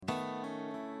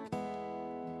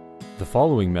The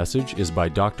following message is by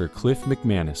Dr. Cliff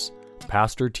McManus,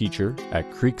 pastor-teacher at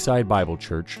Creekside Bible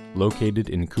Church, located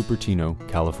in Cupertino,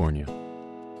 California.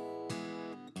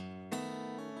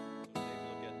 Look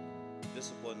at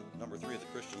discipline number 3 of the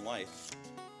Christian life.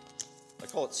 I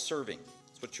call it serving.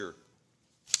 That's what your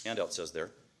handout says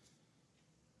there.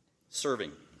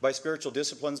 Serving. By spiritual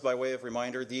disciplines, by way of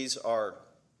reminder, these are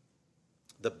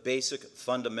the basic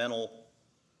fundamental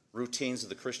routines of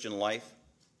the Christian life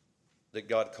that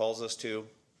God calls us to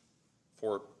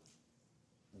for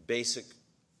basic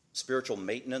spiritual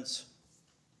maintenance,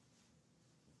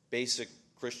 basic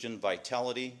Christian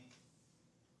vitality.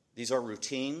 These are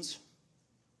routines.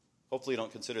 Hopefully you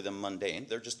don't consider them mundane.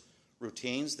 They're just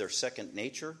routines. They're second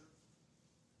nature.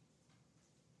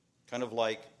 Kind of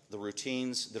like the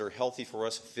routines that are healthy for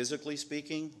us physically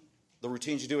speaking. The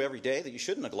routines you do every day that you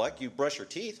shouldn't neglect. You brush your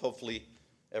teeth, hopefully,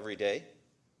 every day.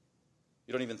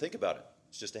 You don't even think about it.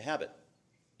 It's just a habit.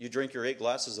 You drink your 8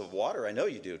 glasses of water. I know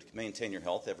you do, to maintain your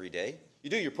health every day. You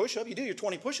do your push-up. You do your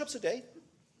 20 push-ups a day.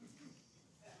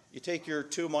 You take your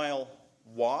 2-mile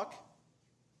walk,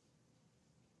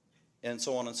 and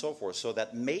so on and so forth. So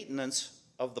that maintenance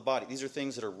of the body. These are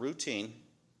things that are routine.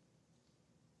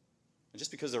 And just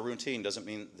because they're routine doesn't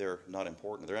mean they're not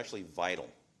important. They're actually vital.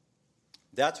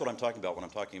 That's what I'm talking about when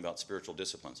I'm talking about spiritual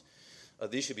disciplines.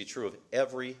 These should be true of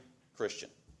every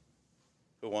Christian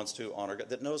who wants to honor God,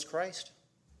 that knows Christ.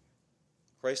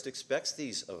 Christ expects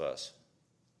these of us.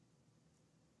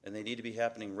 And they need to be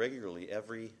happening regularly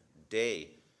every day.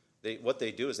 What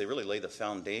they do is they really lay the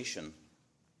foundation.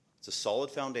 It's a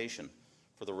solid foundation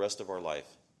for the rest of our life,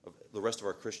 the rest of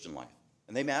our Christian life.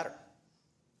 And they matter.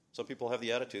 Some people have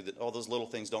the attitude that, those little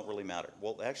things don't really matter.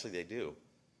 Well, actually they do.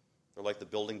 They're like the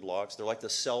building blocks. They're like the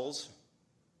cells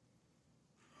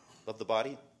of the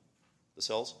body, the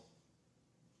cells.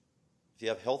 If you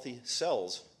have healthy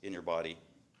cells in your body,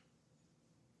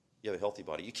 you have a healthy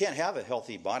body. You can't have a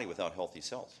healthy body without healthy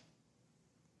cells.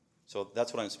 So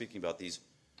that's what I'm speaking about, these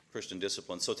Christian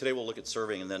disciplines. So today we'll look at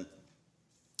serving, and then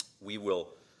we will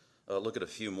look at a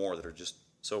few more that are just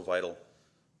so vital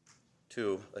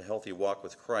to a healthy walk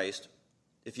with Christ.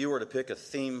 If you were to pick a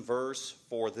theme verse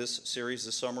for this series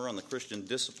this summer on the Christian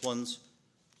disciplines,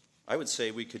 I would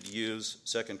say we could use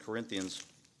 2 Corinthians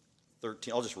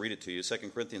 13. I'll just read it to you.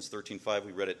 2 Corinthians 13:5.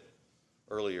 We read it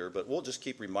earlier, but we'll just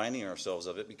keep reminding ourselves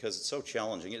of it because it's so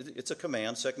challenging. It's a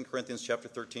command. 2 Corinthians chapter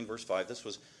 13, verse 5. This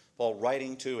was Paul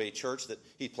writing to a church that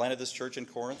he planted this church in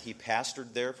Corinth. He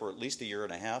pastored there for at least a year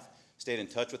and a half, stayed in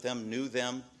touch with them, knew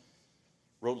them,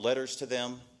 wrote letters to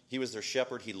them. He was their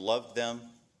shepherd. He loved them.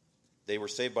 They were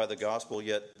saved by the gospel,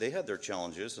 yet they had their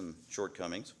challenges and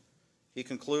shortcomings. He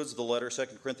concludes the letter,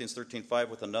 2 Corinthians 13:5,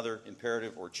 with another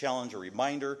imperative or challenge or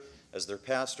reminder as their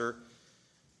pastor.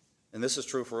 And this is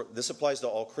true this applies to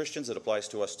all Christians. It applies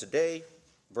to us today.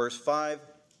 Verse 5,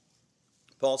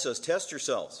 Paul says, test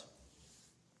yourselves.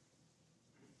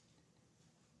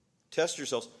 Test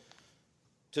yourselves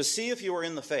to see if you are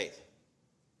in the faith.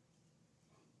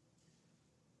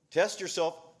 Test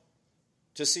yourself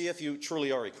to see if you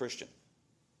truly are a Christian.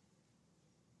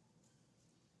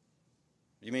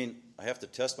 You mean I have to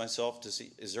test myself to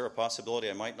see, is there a possibility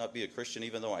I might not be a Christian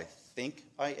even though I think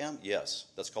I am? Yes,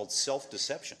 that's called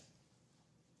self-deception.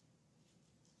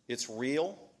 It's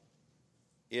real.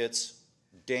 It's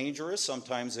dangerous.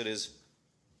 Sometimes it is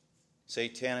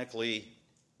satanically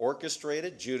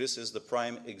orchestrated. Judas is the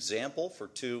prime example. For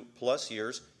 2+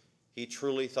 years, he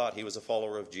truly thought he was a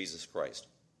follower of Jesus Christ.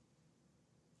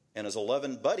 And his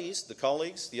 11 buddies, the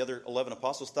colleagues, the other 11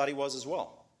 apostles, thought he was as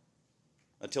well,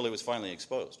 until he was finally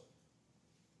exposed.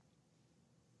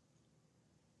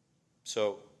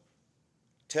 So,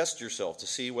 test yourself to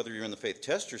see whether you're in the faith.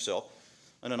 Test yourself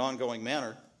in an ongoing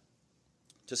manner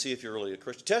to see if you're really a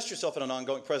Christian. Test yourself in an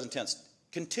ongoing present tense.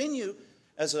 Continue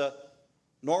as a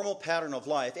normal pattern of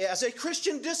life, as a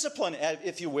Christian discipline,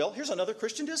 if you will. Here's another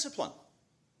Christian discipline.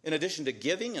 In addition to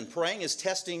giving and praying, is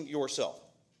testing yourself.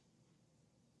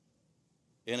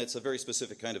 And it's a very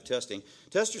specific kind of testing.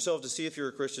 Test yourself to see if you're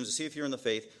a Christian, to see if you're in the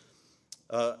faith.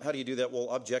 How do you do that? Well,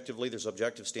 objectively, there's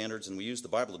objective standards, and we use the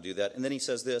Bible to do that. And then he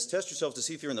says this, test yourselves to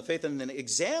see if you're in the faith, and then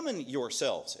examine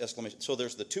yourselves, exclamation. So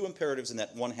there's the 2 imperatives in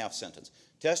that 1/2 sentence.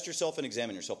 Test yourself and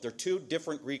examine yourself. They're 2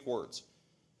 different Greek words.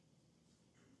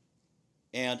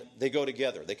 And they go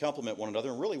together. They complement one another.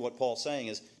 And really what Paul's saying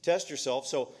is test yourself.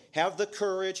 So have the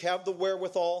courage, have the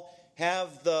wherewithal,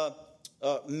 have the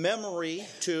memory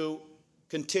to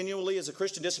continually, as a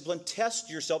Christian discipline, test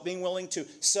yourself, being willing to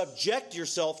subject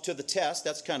yourself to the test.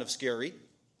 That's kind of scary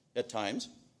at times.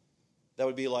 That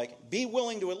would be like, be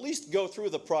willing to at least go through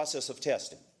the process of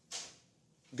testing.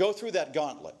 Go through that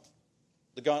gauntlet.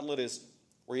 The gauntlet is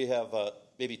where you have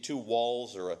maybe two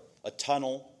walls or a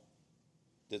tunnel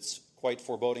that's quite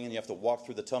foreboding, and you have to walk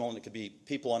through the tunnel, and it could be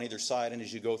people on either side, and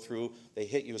as you go through, they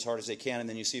hit you as hard as they can, and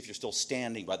then you see if you're still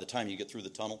standing by the time you get through the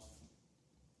tunnel.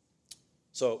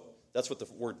 So that's what the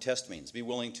word test means. Be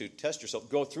willing to test yourself.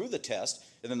 Go through the test.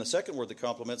 And then the second word that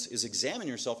complements is examine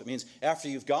yourself. It means after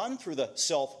you've gone through the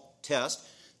self-test,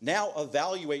 now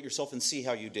evaluate yourself and see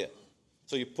how you did.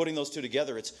 So you're putting those two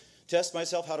together. It's test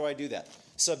myself. How do I do that?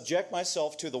 Subject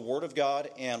myself to the Word of God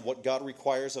and what God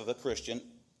requires of a Christian,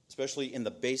 especially in the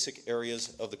basic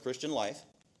areas of the Christian life.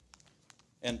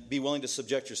 And be willing to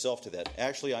subject yourself to that.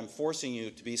 Actually, I'm forcing you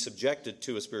to be subjected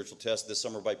to a spiritual test this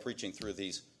summer by preaching through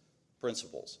these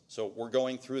principles. So we're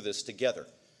going through this together.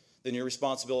 Then your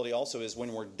responsibility also is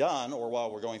when we're done, or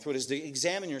while we're going through it, is to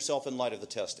examine yourself in light of the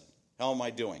testing. How am I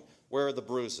doing? Where are the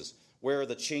bruises? Where are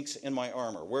the chinks in my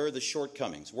armor? Where are the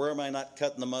shortcomings? Where am I not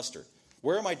cutting the mustard?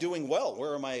 Where am I doing well?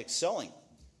 Where am I excelling?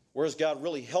 Where is God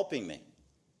really helping me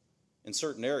in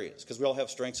certain areas? Because we all have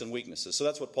strengths and weaknesses. So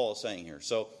that's what Paul is saying here.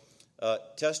 So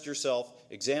test yourself,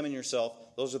 examine yourself.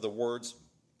 Those are the words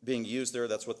being used there.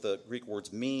 That's what the Greek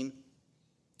words mean.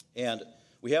 And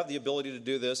we have the ability to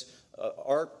do this.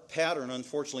 Our pattern,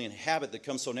 unfortunately, and habit that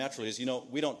comes so naturally is,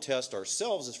 we don't test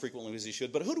ourselves as frequently as we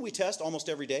should. But who do we test almost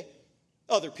every day?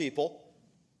 Other people.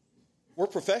 We're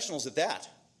professionals at that.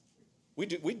 We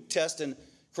test and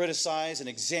criticize and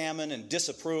examine and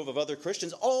disapprove of other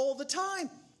Christians all the time.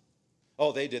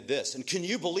 Oh, they did this. And can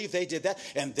you believe they did that?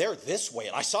 And they're this way.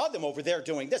 And I saw them over there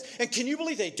doing this. And can you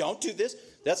believe they don't do this?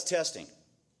 That's testing.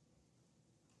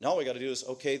 Now all we got to do is,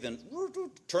 okay, then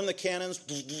turn the cannons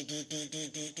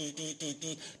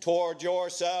toward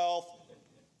yourself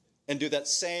and do that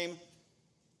same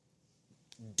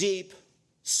deep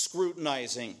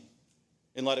scrutinizing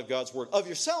in light of God's word of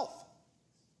yourself.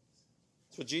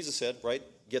 That's what Jesus said, right?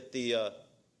 Get the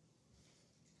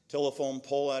telephone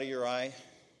pole out of your eye,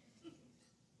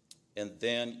 and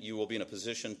then you will be in a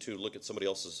position to look at somebody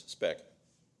else's speck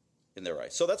in their eye.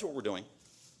 So that's what we're doing.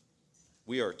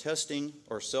 We are testing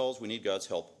ourselves. We need God's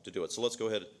help to do it. So let's go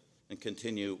ahead and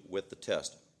continue with the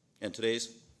test. And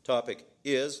today's topic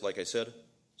is, like I said,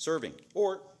 serving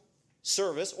or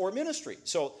service or ministry.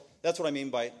 So that's what I mean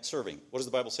by serving. What does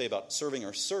the Bible say about serving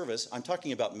or service? I'm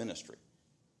talking about ministry,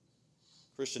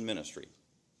 Christian ministry.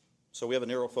 So we have a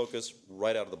narrow focus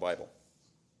right out of the Bible.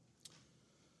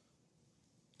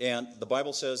 And the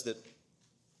Bible says that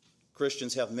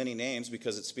Christians have many names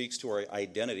because it speaks to our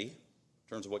identity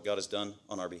in terms of what God has done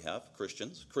on our behalf.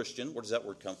 Christians. Christian, where does that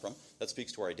word come from? That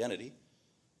speaks to our identity.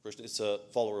 Christian, it's a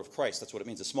follower of Christ. That's what it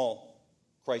means, a small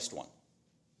Christ one.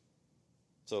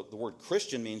 So the word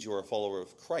Christian means you are a follower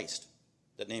of Christ.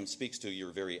 That name speaks to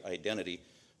your very identity.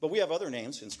 But we have other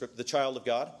names in Scripture. The child of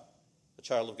God. The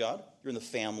child of God. You're in the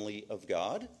family of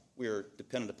God. We are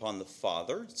dependent upon the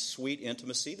Father. Sweet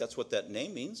intimacy. That's what that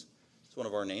name means. It's one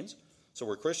of our names. So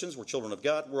we're Christians. We're children of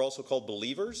God. We're also called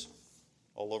believers.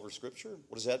 All over Scripture.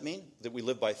 What does that mean? That we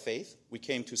live by faith. We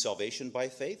came to salvation by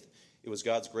faith. It was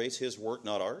God's grace, His work,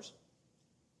 not ours.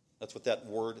 That's what that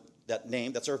word, that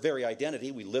name, that's our very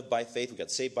identity. We live by faith. We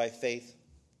got saved by faith.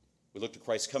 We look to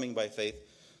Christ's coming by faith.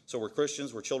 So we're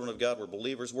Christians. We're children of God. We're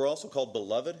believers. We're also called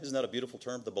beloved. Isn't that a beautiful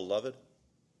term? The beloved.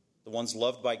 The ones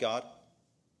loved by God.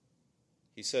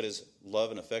 He set His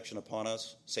love and affection upon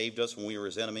us. Saved us when we were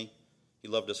His enemy. He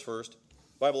loved us first.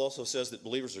 The Bible also says that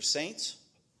believers are saints.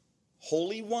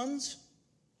 Holy ones.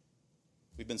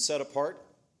 We've been set apart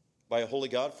by a holy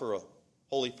God for a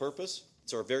holy purpose.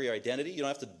 It's our very identity. You don't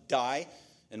have to die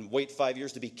and wait 5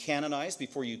 years to be canonized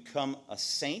before you become a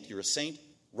saint. You're a saint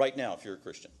right now if you're a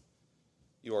Christian.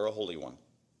 You are a holy one.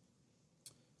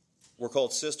 We're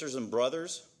called sisters and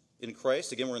brothers in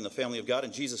Christ. Again, we're in the family of God,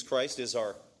 and Jesus Christ is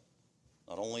not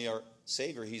only our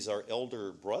Savior, He's our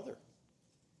elder brother.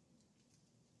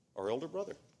 Our elder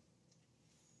brother.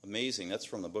 Amazing. That's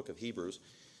from the book of Hebrews.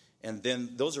 And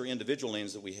then those are individual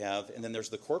names that we have. And then there's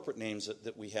the corporate names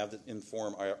that we have that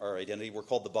inform our identity. We're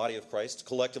called the body of Christ.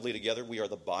 Collectively together, we are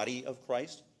the body of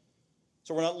Christ.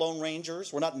 So we're not lone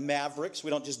rangers. We're not mavericks. We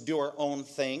don't just do our own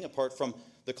thing apart from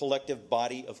the collective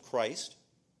body of Christ,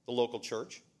 the local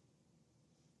church.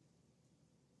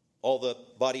 All the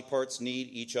body parts need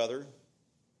each other.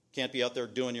 Can't be out there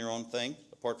doing your own thing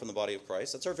apart from the body of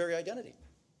Christ. That's our very identity.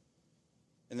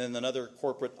 And then another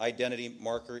corporate identity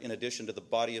marker in addition to the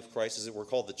body of Christ is that we're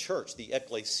called the church, the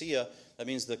ecclesia. That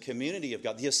means the community of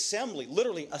God, the assembly,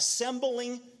 literally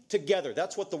assembling together.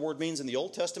 That's what the word means in the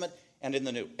Old Testament and in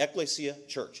the New. Ecclesia,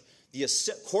 church. The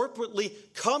corporately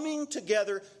coming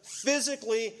together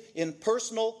physically in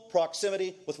personal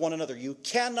proximity with one another. You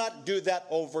cannot do that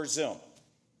over Zoom.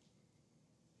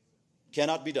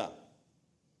 Cannot be done.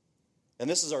 And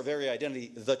this is our very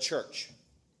identity, the church.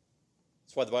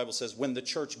 That's why the Bible says, when the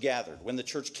church gathered, when the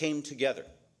church came together.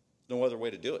 No other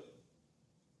way to do it.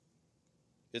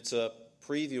 It's a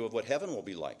preview of what heaven will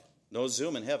be like. No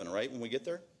Zoom in heaven, right, when we get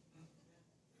there?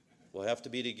 We'll have to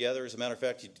be together. As a matter of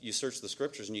fact, you search the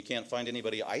scriptures and you can't find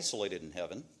anybody isolated in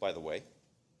heaven, by the way.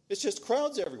 It's just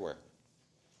crowds everywhere.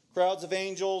 Crowds of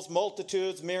angels,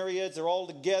 multitudes, myriads, they're all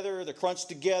together, they're crunched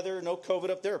together, no COVID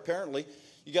up there apparently.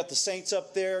 You got the saints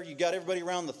up there, you got everybody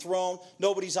around the throne,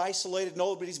 nobody's isolated,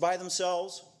 nobody's by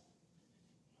themselves.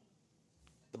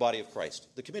 The body of Christ,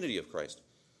 the community of Christ,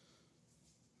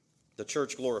 the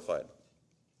church glorified.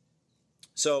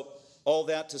 So, all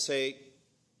that to say,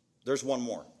 there's one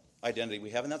more identity we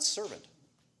have, and that's servant.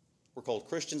 We're called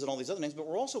Christians and all these other names, but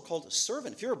we're also called a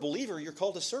servant. If you're a believer, you're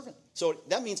called a servant. So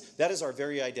that means that is our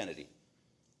very identity.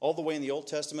 All the way in the Old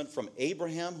Testament, from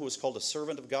Abraham, who was called a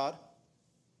servant of God.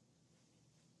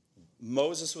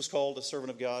 Moses was called a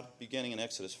servant of God, beginning in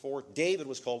Exodus 4. David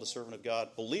was called a servant of God.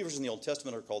 Believers in the Old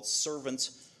Testament are called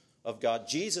servants of God.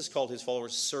 Jesus called his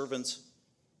followers servants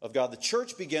of God. The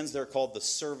church begins, they're called the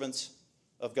servants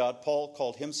of God. Paul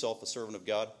called himself a servant of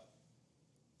God.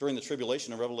 During the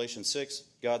tribulation in Revelation 6,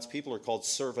 God's people are called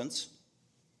servants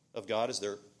of God as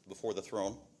they're before the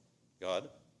throne. God,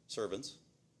 servants.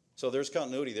 So there's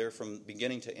continuity there from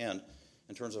beginning to end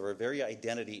in terms of our very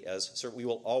identity as servants. We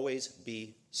will always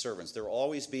be servants. There will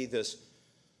always be this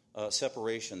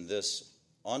separation, this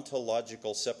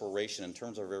ontological separation in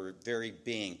terms of our very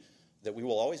being, that we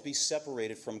will always be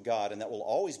separated from God, and that will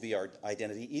always be our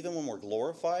identity, even when we're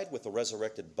glorified with a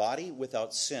resurrected body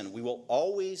without sin. We will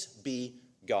always be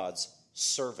God's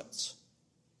servants.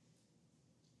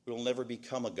 We will never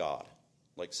become a god,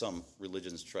 like some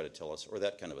religions try to tell us, or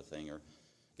that kind of a thing, or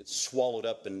get swallowed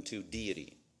up into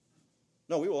deity.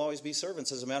 No, we will always be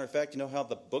servants. As a matter of fact, you know how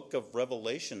the book of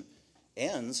Revelation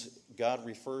ends? God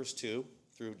refers to,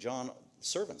 through John,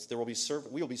 servants.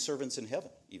 We will be servants in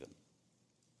heaven, even.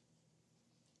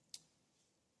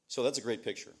 So that's a great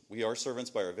picture. We are servants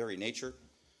by our very nature.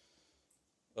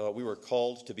 We were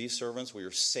called to be servants. We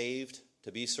were saved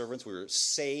to be servants. We were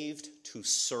saved to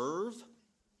serve.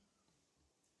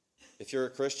 If you're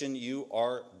a Christian, you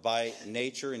are by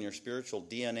nature in your spiritual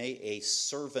DNA a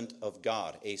servant of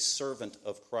God, a servant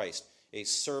of Christ, a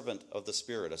servant of the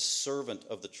Spirit, a servant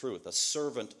of the truth, a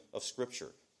servant of Scripture,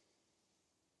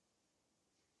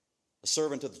 a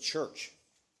servant of the church.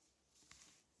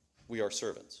 We are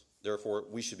servants. Therefore,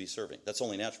 we should be serving. That's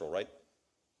only natural, right?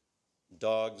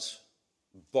 Dogs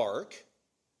bark,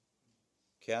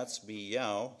 cats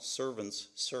meow, servants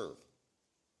serve.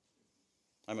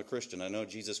 I'm a Christian. I know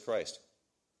Jesus Christ.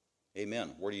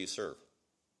 Amen. Where do you serve?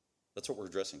 That's what we're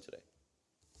addressing today.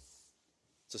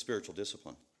 It's a spiritual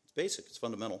discipline. It's basic. It's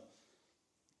fundamental.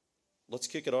 Let's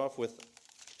kick it off with,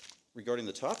 regarding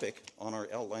the topic on our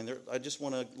outline there, I just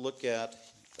want to look at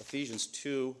Ephesians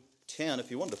 2:10. If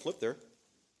you wanted to flip there,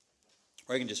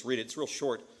 or I can just read it. It's real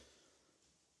short.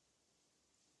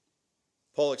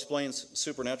 Paul explains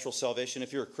supernatural salvation.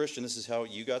 If you're a Christian, this is how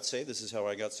you got saved. This is how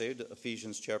I got saved.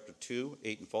 Ephesians chapter 2,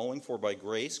 8 and following. For by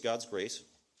grace, God's grace,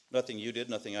 nothing you did,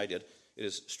 nothing I did. It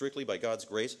is strictly by God's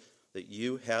grace that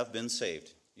you have been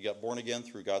saved. You got born again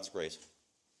through God's grace.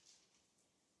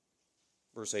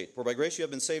 Verse 8. For by grace you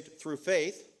have been saved through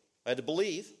faith. I had to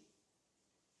believe.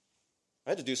 I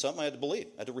had to do something. I had to believe.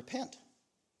 I had to repent.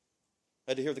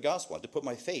 I had to hear the gospel. I had to put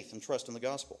my faith and trust in the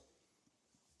gospel.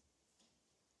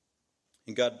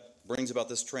 And God brings about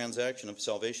this transaction of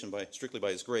salvation strictly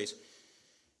by his grace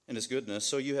and his goodness.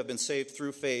 So you have been saved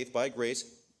through faith by grace,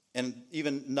 and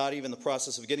not even the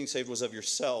process of getting saved was of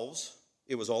yourselves.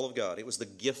 It was all of God. It was the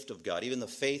gift of God. Even the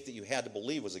faith that you had to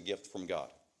believe was a gift from God.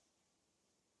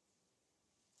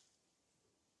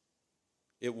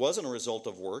 It wasn't a result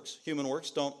of works. Human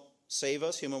works don't save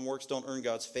us. Human works don't earn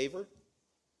God's favor.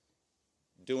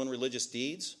 Doing religious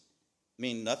deeds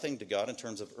mean nothing to God in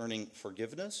terms of earning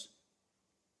forgiveness.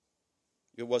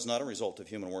 It was not a result of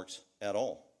human works at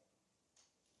all.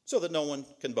 So that no one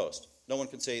can boast. No one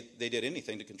can say they did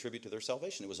anything to contribute to their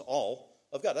salvation. It was all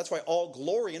of God. That's why all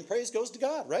glory and praise goes to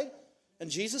God, right? And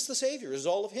Jesus the Savior is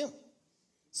all of him.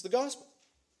 It's the gospel.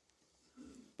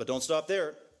 But don't stop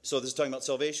there. So this is talking about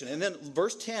salvation. And then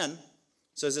verse 10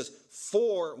 says this,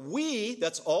 for we,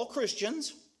 that's all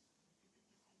Christians,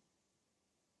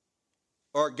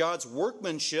 are God's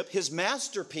workmanship, his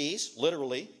masterpiece,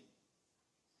 literally,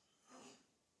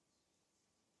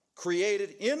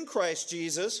 created in Christ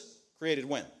Jesus. Created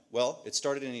when? Well, it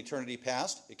started in eternity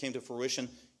past. It came to fruition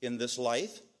in this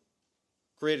life.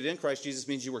 Created in Christ Jesus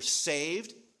means you were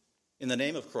saved in the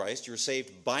name of Christ. You were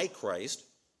saved by Christ.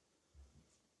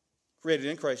 Created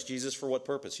in Christ Jesus for what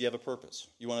purpose? You have a purpose.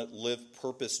 You want to live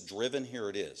purpose-driven? Here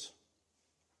it is.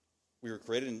 We were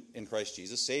created in Christ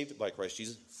Jesus, saved by Christ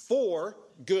Jesus, for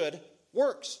good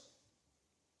works.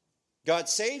 God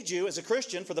saved you as a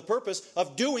Christian for the purpose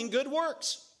of doing good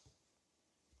works.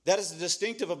 That is the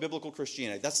distinctive of biblical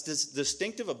Christianity. That's the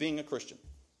distinctive of being a Christian.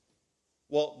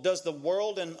 Well, does the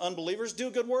world and unbelievers do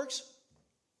good works?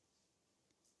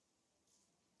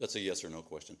 That's a yes or no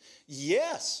question.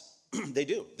 Yes, they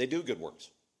do. They do good works.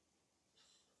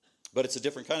 But it's a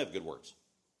different kind of good works.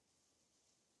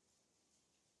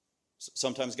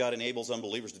 Sometimes God enables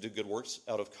unbelievers to do good works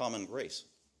out of common grace.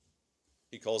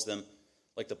 He calls them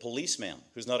like the policeman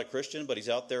who's not a Christian, but he's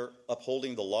out there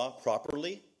upholding the law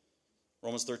properly.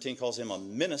 Romans 13 calls him a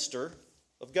minister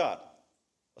of God,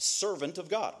 a servant of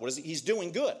God. What is he? He's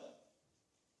doing good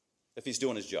if he's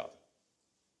doing his job.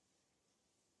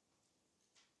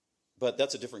 But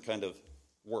that's a different kind of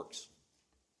works.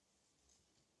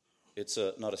 It's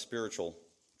not a spiritual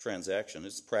transaction.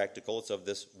 It's practical. It's of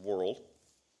this world.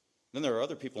 Then there are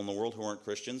other people in the world who aren't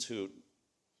Christians who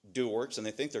do works and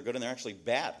they think they're good and they're actually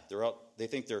bad. They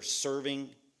think they're serving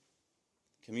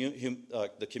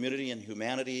the community and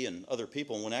humanity and other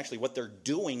people, when actually what they're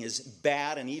doing is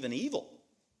bad and even evil.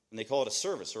 And they call it a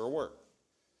service or a work.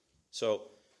 So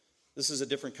this is a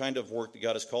different kind of work that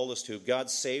God has called us to. God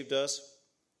saved us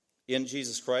in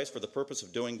Jesus Christ for the purpose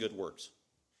of doing good works.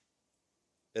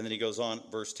 And then he goes on,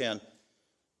 verse 10.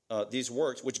 These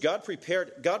works, which God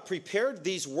prepared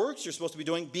these works you're supposed to be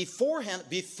doing beforehand,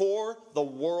 before the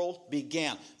world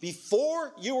began.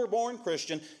 Before you were born,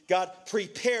 Christian, God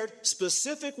prepared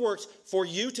specific works for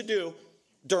you to do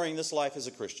during this life as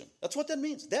a Christian. That's what that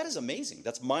means. That is amazing.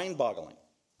 That's mind-boggling.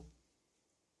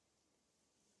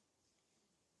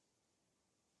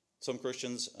 Some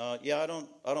Christians, I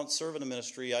don't serve in a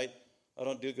ministry. I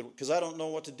don't do good because I don't know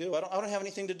what to do. I don't have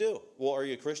anything to do. Well, are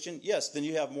you a Christian? Yes, then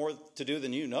you have more to do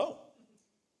than you know.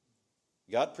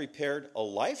 God prepared a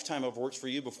lifetime of works for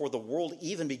you before the world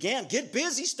even began. Get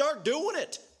busy, start doing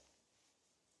it.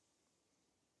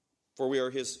 For we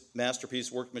are his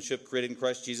masterpiece, workmanship, created in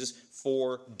Christ Jesus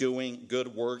for doing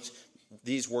good works.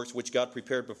 These works which God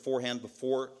prepared beforehand,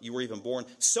 before you were even born,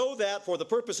 so that for the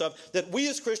purpose of, that we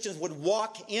as Christians would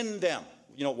walk in them.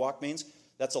 You know what walk means?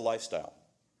 That's a lifestyle.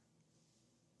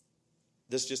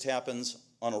 This just happens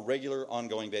on a regular,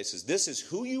 ongoing basis. This is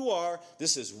who you are.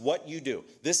 This is what you do.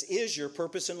 This is your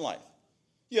purpose in life.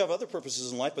 You have other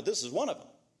purposes in life, but this is one of them.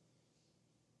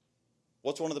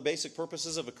 What's one of the basic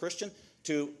purposes of a Christian?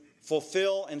 To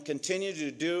fulfill and continue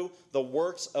to do the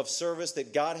works of service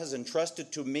that God has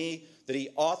entrusted to me, that he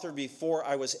authored before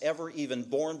I was ever even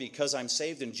born, because I'm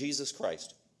saved in Jesus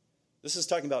Christ. This is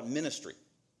talking about ministry.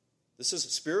 This is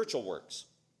spiritual works,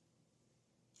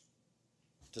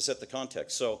 to set the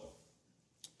context. So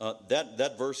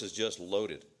that verse is just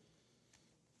loaded.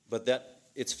 But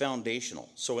it's foundational.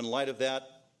 So in light of that,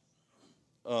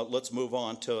 let's move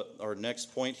on to our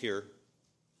next point here.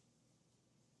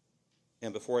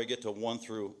 And before I get to 1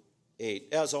 through 8,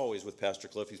 as always with Pastor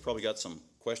Cliff, he's probably got some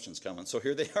questions coming. So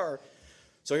here they are.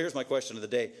 So here's my question of the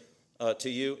day to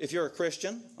you. If you're a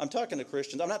Christian, I'm talking to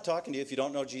Christians. I'm not talking to you if you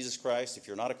don't know Jesus Christ. If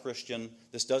you're not a Christian,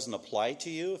 this doesn't apply to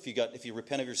you. If you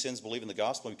repent of your sins, believe in the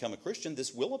gospel, and become a Christian,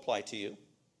 this will apply to you.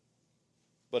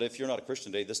 But if you're not a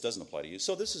Christian today, this doesn't apply to you.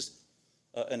 So this is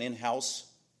an in-house,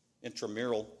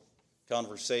 intramural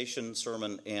conversation,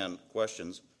 sermon, and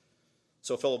questions.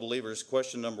 So fellow believers,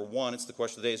 question number 1, it's the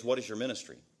question of the day, is what is your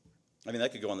ministry? I mean,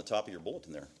 that could go on the top of your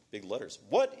bulletin there, big letters.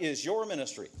 What is your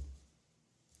ministry?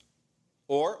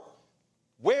 Or,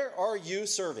 where are you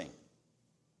serving?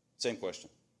 Same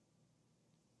question.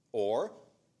 Or,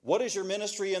 what is your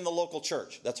ministry in the local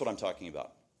church? That's what I'm talking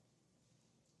about.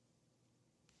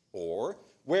 Or,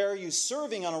 where are you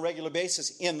serving on a regular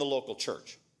basis in the local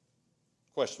church?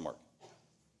 Question mark.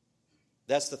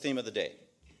 That's the theme of the day.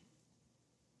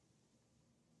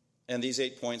 And these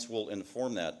 8 points will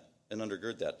inform that and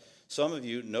undergird that. Some of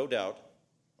you, no doubt,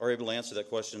 are able to answer that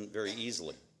question very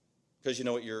easily, because you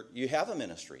know what, you have a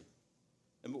ministry.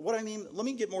 And what I mean, let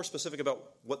me get more specific about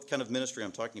what kind of ministry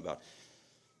I'm talking about.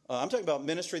 I'm talking about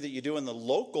ministry that you do in the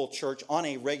local church on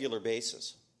a regular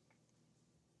basis.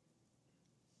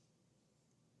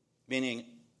 Meaning,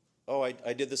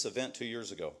 I did this event 2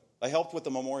 years ago. I helped with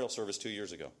the memorial service 2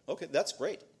 years ago. Okay, that's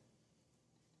great.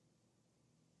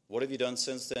 What have you done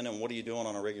since then, and what are you doing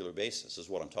on a regular basis is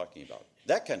what I'm talking about.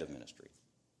 That kind of ministry.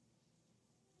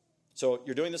 So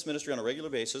you're doing this ministry on a regular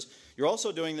basis. You're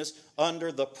also doing this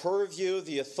under the purview,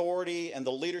 the authority, and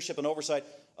the leadership and oversight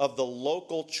of the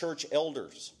local church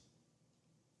elders.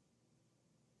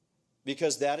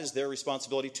 Because that is their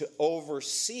responsibility to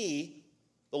oversee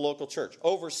the local church.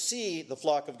 Oversee the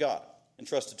flock of God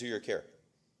entrusted to your care.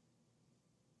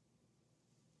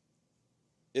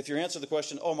 If your answer to the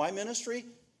question, oh, my ministry,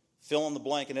 fill in the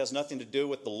blank, and has nothing to do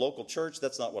with the local church,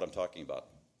 that's not what I'm talking about.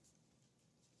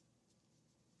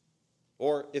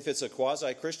 Or if it's a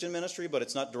quasi-Christian ministry, but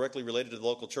it's not directly related to the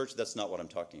local church, that's not what I'm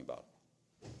talking about.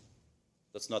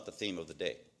 That's not the theme of the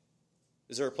day.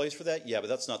 Is there a place for that? Yeah, but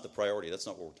that's not the priority. That's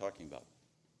not what we're talking about.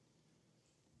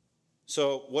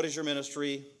 So what is your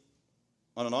ministry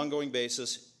on an ongoing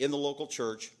basis in the local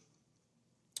church,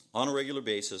 on a regular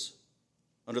basis,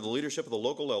 under the leadership of the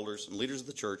local elders and leaders of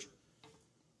the church?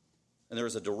 And there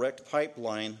is a direct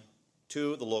pipeline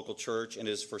to the local church, and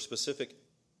is for specific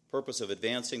purpose of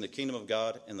advancing the kingdom of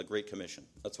God and the Great Commission.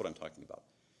 That's what I'm talking about.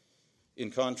 In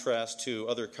contrast to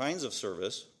other kinds of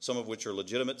service, some of which are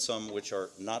legitimate, some which are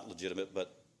not legitimate,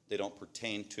 but they don't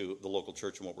pertain to the local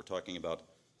church and what we're talking about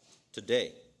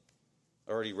today.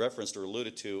 I already referenced or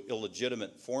alluded to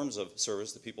illegitimate forms of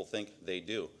service that people think they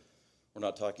do. We're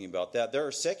not talking about that. There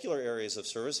are secular areas of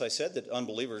service. I said that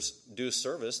unbelievers do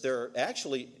service. There are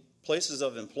actually places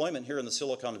of employment here in the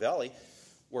Silicon Valley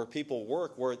where people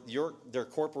work, where their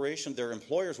corporation, their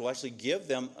employers will actually give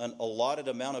them an allotted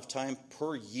amount of time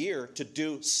per year to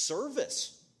do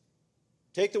service.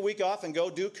 Take the week off and go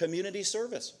do community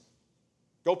service.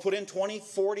 Go put in 20,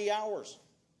 40 hours.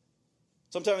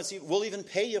 Sometimes we'll even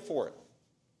pay you for it.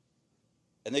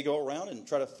 And they go around and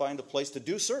try to find a place to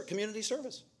do community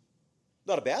service.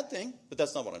 Not a bad thing, but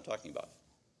that's not what I'm talking about.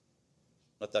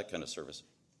 Not that kind of service.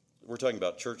 We're talking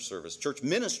about church service. Church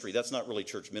ministry, that's not really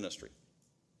church ministry.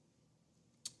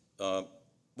 Well,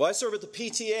 I serve at the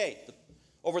PTA,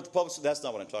 over at the public school. That's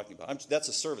not what I'm talking about. That's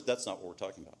a service. That's not what we're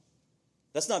talking about.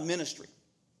 That's not ministry.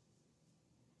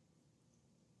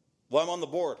 Well, I'm on the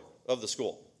board of the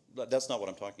school. That's not what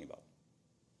I'm talking about.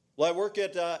 Well, I work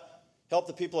at help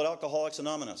the people at Alcoholics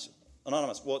Anonymous.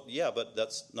 Well, yeah, but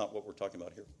that's not what we're talking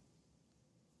about here.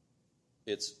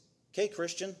 It's, okay,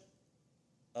 Christian,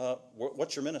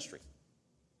 what's your ministry?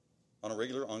 On a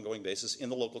regular, ongoing basis in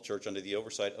the local church under the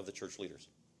oversight of the church leaders.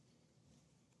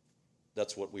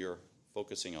 That's what we are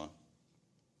focusing on.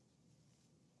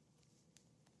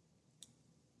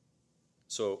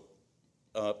 So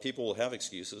people will have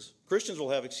excuses. Christians will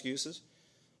have excuses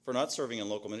for not serving in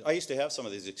local ministry. I used to have some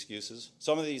of these excuses.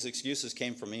 Some of these excuses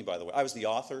came from me, by the way. I was the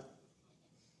author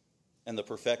and the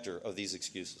perfecter of these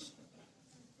excuses.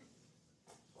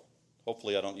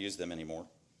 Hopefully I don't use them anymore.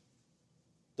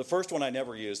 The first one I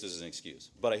never used as an excuse,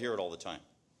 but I hear it all the time.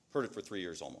 Heard it for 3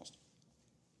 years almost.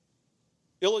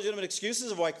 Illegitimate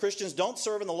excuses of why Christians don't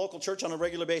serve in the local church on a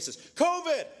regular basis.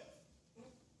 COVID!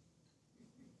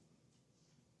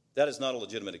 That is not a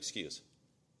legitimate excuse.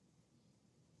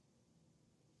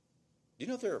 Do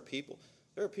you know there are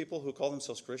people who call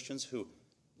themselves Christians who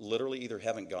literally either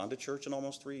haven't gone to church in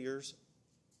almost 3 years,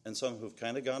 and some who've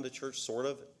kind of gone to church, sort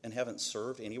of, and haven't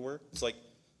served anywhere? It's like,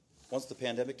 once the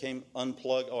pandemic came,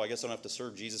 unplug, I guess I don't have to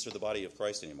serve Jesus or the body of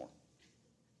Christ anymore.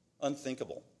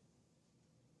 Unthinkable.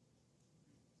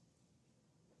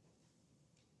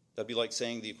 That'd be like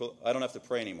saying I don't have to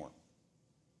pray anymore.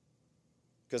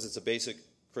 Because it's a basic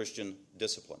Christian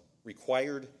discipline,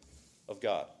 required of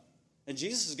God. And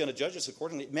Jesus is going to judge us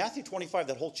accordingly. Matthew 25,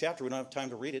 that whole chapter, we don't have time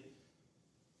to read it.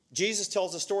 Jesus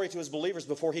tells a story to his believers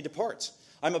before he departs.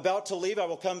 I'm about to leave, I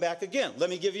will come back again. Let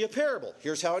me give you a parable.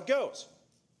 Here's how it goes.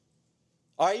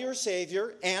 I, your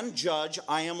Savior and Judge,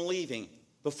 I am leaving.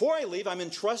 Before I leave, I'm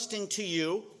entrusting to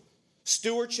you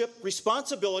stewardship,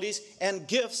 responsibilities, and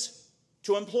gifts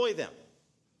to employ them.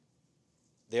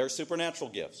 They are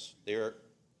supernatural gifts. They are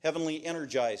heavenly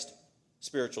energized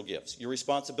spiritual gifts. Your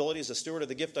responsibility as a steward of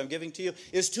the gift I'm giving to you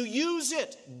is to use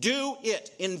it, do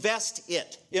it, invest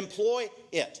it, employ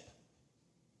it.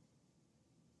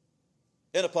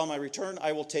 And upon my return,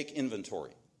 I will take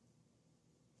inventory.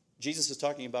 Jesus is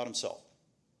talking about himself,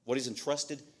 what he's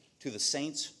entrusted to the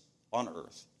saints on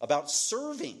earth, about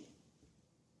serving.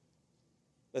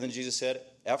 And then Jesus said,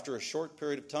 after a short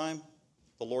period of time,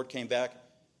 the Lord came back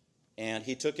and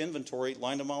he took inventory,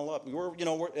 lined them all up.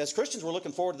 As Christians, we're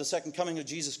looking forward to the second coming of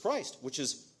Jesus Christ, which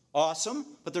is awesome,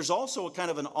 but there's also a kind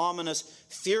of an ominous,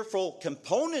 fearful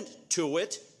component to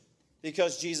it,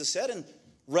 because Jesus said in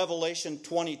Revelation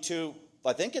 22,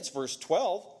 I think it's verse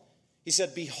 12, he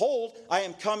said, behold, I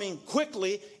am coming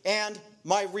quickly, and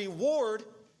my reward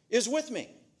is with me.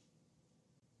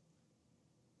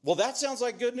 Well, that sounds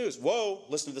like good news. Whoa,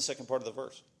 listen to the second part of the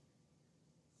verse.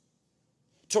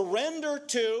 To render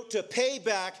to pay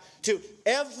back to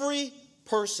every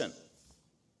person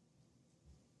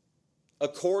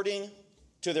according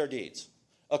to their deeds,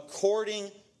 according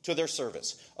to their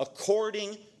service,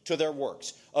 according to their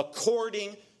works,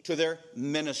 according to their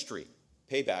ministry.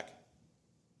 Payback.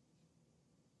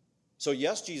 So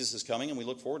yes, Jesus is coming, and we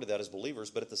look forward to that as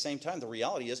believers, but at the same time, the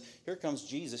reality is, here comes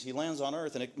Jesus, he lands on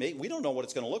earth, and we don't know what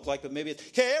it's going to look like, but maybe it's,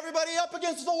 okay, everybody up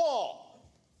against the wall.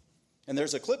 And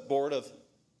there's a clipboard of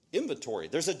inventory.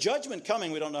 There's a judgment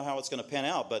coming. We don't know how it's going to pan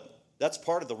out, but that's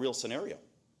part of the real scenario.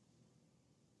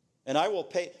 And I will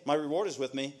pay, my reward is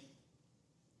with me,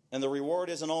 and the reward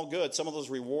isn't all good. Some of those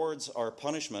rewards are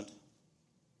punishment.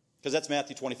 Because that's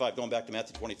Matthew 25. Going back to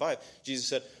Matthew 25, Jesus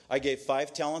said, I gave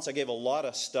 5 talents. I gave a lot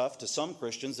of stuff to some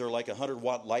Christians. They're like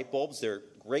 100-watt light bulbs. They're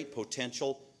great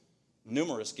potential,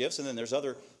 numerous gifts. And then there's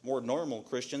other more normal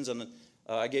Christians, and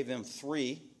I gave them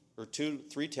 3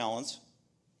 talents.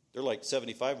 They're like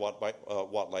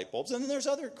 75-watt light bulbs. And then there's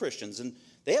other Christians, and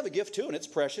they have a gift too, and it's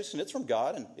precious, and it's from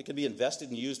God, and it can be invested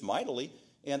and used mightily.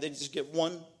 And they just get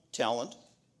 1 talent.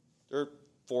 They're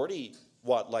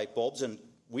 40-watt light bulbs, and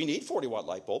we need 40-watt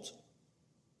light bulbs.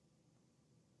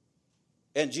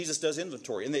 And Jesus does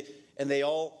inventory. And they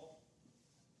all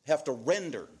have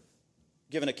to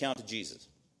give an account to Jesus.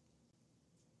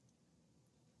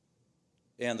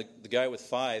 And the guy with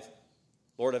 5,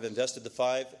 Lord, I've invested the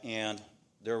 5, and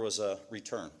there was a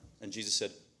return. And Jesus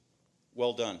said,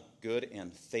 well done, good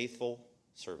and faithful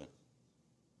servant.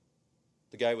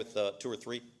 The guy with 2 or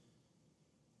 3,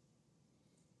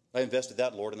 I invested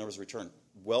that, Lord, and there was a return.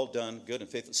 Well done, good and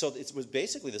faithful. So it was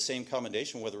basically the same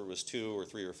commendation, whether it was 2 or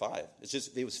 3 or 5. It's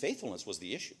just, it was faithfulness was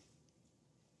the issue.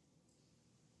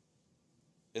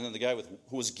 And then the guy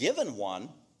who was given 1,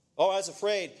 I was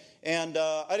afraid, and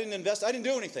I didn't invest, I didn't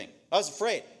do anything. I was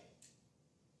afraid.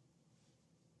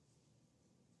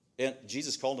 And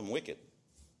Jesus called him wicked.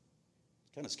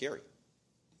 Kind of scary.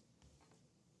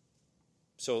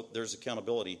 So there's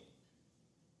accountability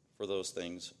for those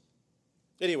things.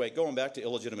 Anyway, going back to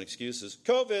illegitimate excuses.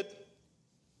 COVID.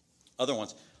 Other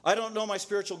ones. I don't know my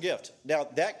spiritual gift. Now,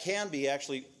 that can be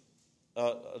actually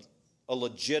a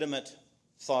legitimate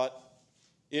thought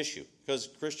issue. Because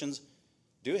Christians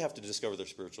do have to discover their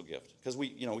spiritual gift. Because we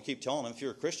keep telling them, if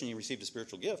you're a Christian, you received a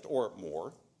spiritual gift, or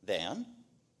more than.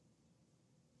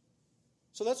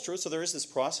 So that's true. So there is this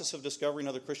process of discovery, and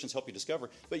other Christians help you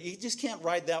discover. But you just can't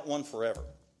ride that one forever.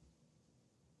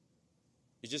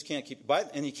 You just can't keep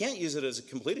it. And you can't use it as a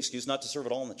complete excuse not to serve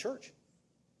at all in the church.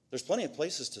 There's plenty of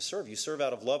places to serve. You serve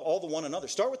out of love, all the one another.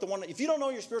 Start with the one. If you don't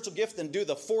know your spiritual gift, then do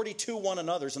the 42 one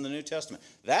another's in the New Testament.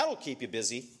 That'll keep you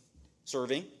busy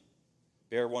serving.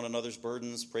 Bear one another's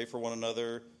burdens, pray for one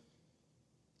another,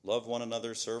 love one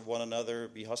another, serve one another,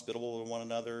 be hospitable to one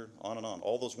another, on and on.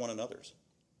 All those one another's.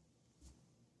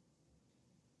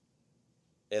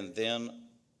 And then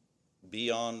be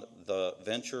on the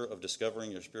venture of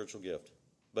discovering your spiritual gift.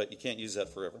 But you can't use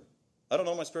that forever. I don't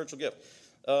know my spiritual gift.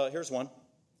 Here's one.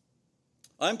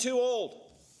 I'm too old.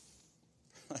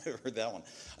 I've heard that one.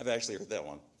 I've actually heard that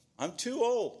one. I'm too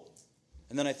old.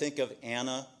 And then I think of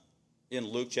Anna in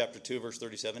Luke chapter 2, verse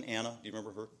 37. Anna, do you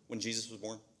remember her? When Jesus was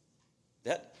born?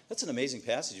 That's an amazing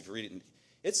passage if you read it.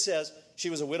 It says she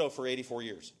was a widow for 84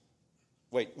 years.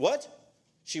 Wait, what?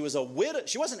 She was a widow.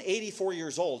 She wasn't 84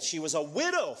 years old. She was a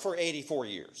widow for 84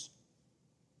 years.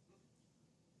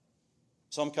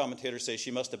 Some commentators say she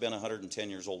must have been 110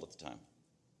 years old at the time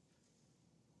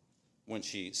when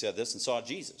she said this and saw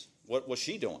Jesus. What was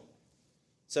she doing? It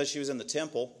says she was in the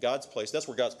temple, God's place. That's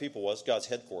where God's people was, God's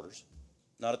headquarters,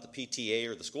 not at the PTA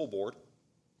or the school board.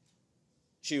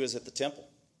 She was at the temple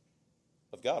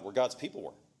of God, where God's people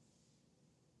were.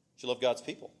 She loved God's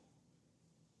people.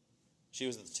 She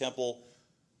was at the temple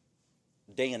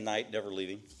day and night, never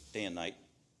leaving, day and night.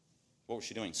 What was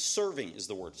she doing? Serving is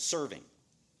the word, serving.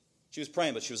 She was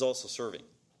praying, but she was also serving.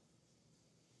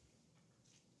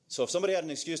 So if somebody had an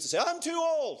excuse to say, I'm too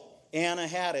old, Anna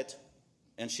had it.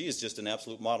 And she is just an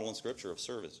absolute model in Scripture of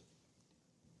service.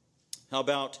 How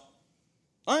about,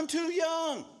 I'm too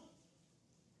young?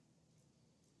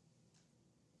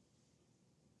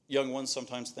 Young ones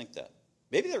sometimes think that.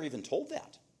 Maybe they're even told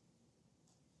that.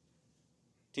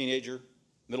 Teenager,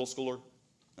 middle schooler,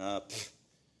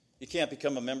 you can't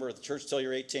become a member of the church until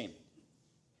you're 18.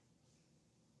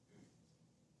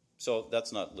 So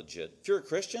that's not legit. If you're a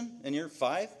Christian and you're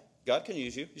 5, God can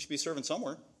use you. You should be serving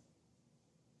somewhere.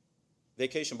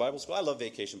 Vacation Bible School. I love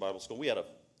Vacation Bible School. We had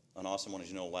an awesome one, as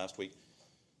you know, last week.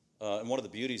 And one of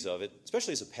the beauties of it,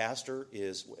 especially as a pastor,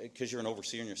 is because you're an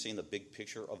overseer and you're seeing the big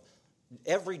picture of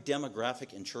every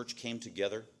demographic in church came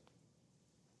together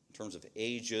in terms of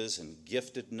ages and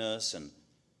giftedness and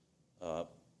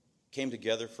came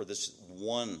together for this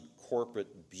one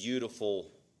corporate,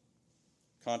 beautiful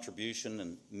contribution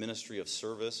and ministry of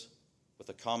service with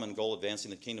a common goal,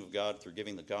 advancing the kingdom of God through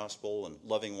giving the gospel and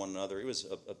loving one another. It was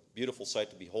a beautiful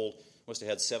sight to behold. Must have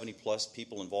had 70-plus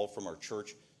people involved from our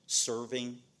church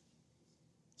serving.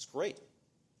 It's great.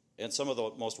 And some of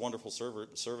the most wonderful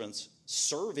servants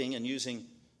serving and using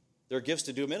their gifts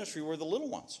to do ministry were the little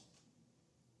ones.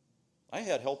 I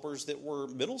had helpers that were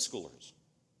middle schoolers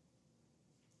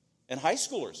and high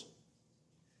schoolers.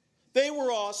 They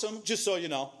were awesome, just so you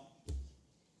know.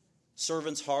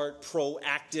 Servant's heart,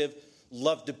 proactive,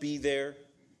 loved to be there.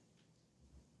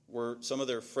 Where some of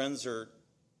their friends or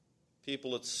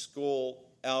people at school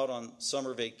out on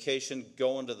summer vacation,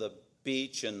 going to the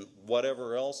beach and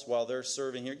whatever else while they're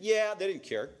serving here. Yeah, they didn't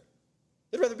care.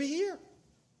 They'd rather be here.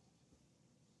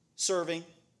 Serving.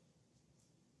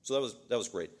 So that was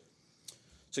great.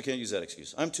 So you can't use that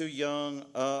excuse. I'm too young.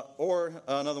 Or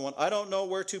another one, I don't know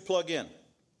where to plug in.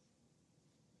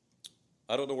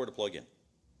 I don't know where to plug in.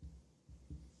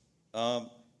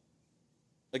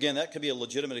 Again, that could be a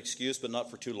legitimate excuse, but not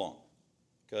for too long.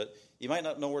 You might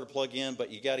not know where to plug in, but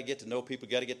you got to get to know people.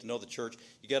 You got to get to know the church.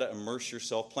 You got to immerse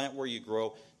yourself, plant where you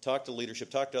grow, talk to leadership,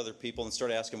 talk to other people, and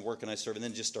start asking, where can I serve? And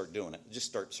then just start doing it. Just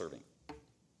start serving.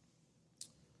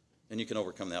 And you can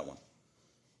overcome that one.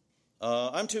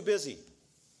 I'm too busy.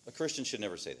 A Christian should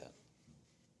never say that.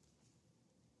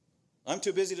 I'm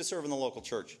too busy to serve in the local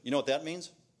church. You know what that means?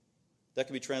 That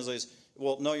can be translated as,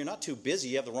 well, no, you're not too busy.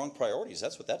 You have the wrong priorities.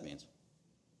 That's what that means.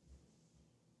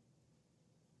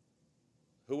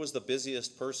 Who was the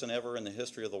busiest person ever in the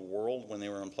history of the world when they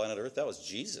were on planet Earth? That was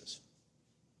Jesus.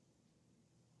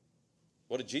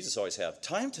 What did Jesus always have?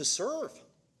 Time to serve.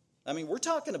 I mean, we're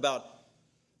talking about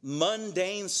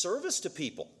mundane service to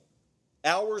people.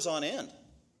 Hours on end.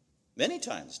 Many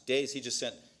times, days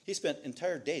he spent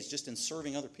entire days just in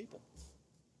serving other people.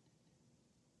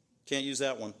 Can't use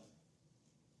that one.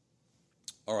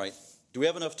 All right. Do we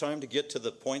have enough time to get to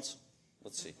the points?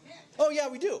 Let's see. Oh, yeah,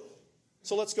 we do.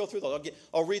 So let's go through those.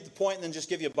 I'll read the point and then just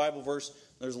give you a Bible verse.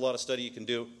 There's a lot of study you can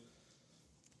do.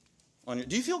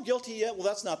 Do you feel guilty yet? Well,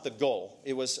 that's not the goal.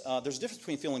 It was there's a difference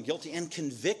between feeling guilty and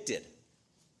convicted.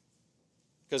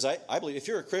 Because I believe if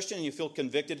you're a Christian and you feel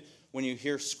convicted when you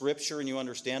hear Scripture and you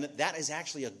understand it, that is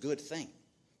actually a good thing.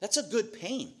 That's a good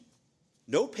pain.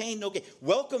 No pain, no gain.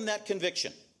 Welcome that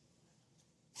conviction.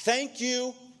 Thank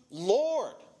you,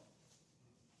 Lord.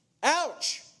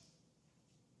 Ouch.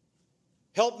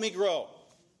 Help me grow.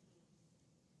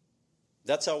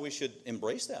 That's how we should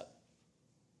embrace that.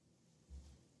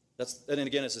 And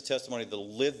again, it's a testimony of the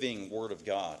living Word of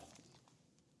God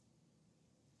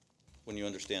when you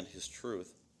understand His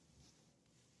truth.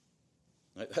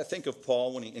 I think of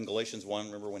Paul when in Galatians 1,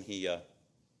 remember when he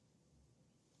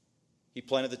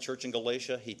planted the church in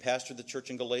Galatia, he pastored the church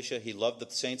in Galatia, he loved the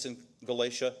saints in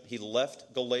Galatia, he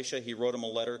left Galatia, he wrote them a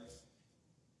letter.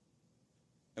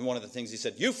 And one of the things he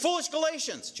said, you foolish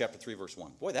Galatians, chapter 3, verse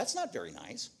 1. Boy, that's not very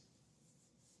nice.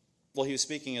 Well, he was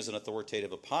speaking as an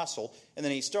authoritative apostle, and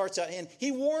then he starts out, and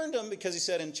he warned them because he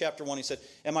said in chapter 1, he said,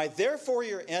 am I therefore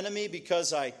your enemy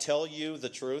because I tell you the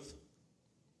truth?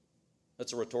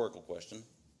 That's a rhetorical question.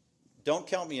 Don't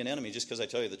count me an enemy just because I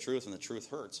tell you the truth, and the truth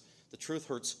hurts. The truth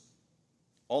hurts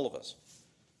all of us.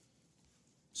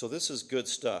 So this is good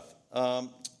stuff. 1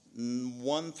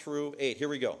 through 8. Here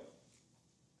we go.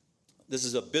 This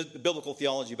is a biblical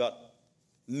theology about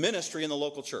ministry in the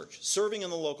local church, serving in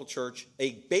the local church,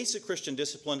 a basic Christian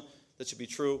discipline that should be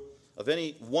true of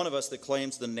any one of us that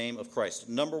claims the name of Christ.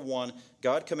 Number 1,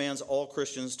 God commands all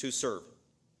Christians to serve.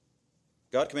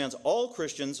 God commands all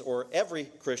Christians, or every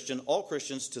Christian, all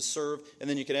Christians to serve, and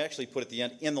then you can actually put at the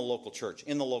end, in the local church.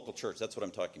 In the local church. That's what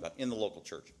I'm talking about, in the local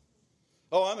church.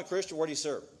 Oh, I'm a Christian. Where do you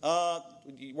serve?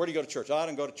 Where do you go to church? Oh, I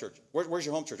don't go to church. Where's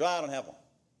your home church? Oh, I don't have one.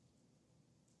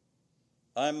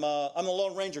 I'm the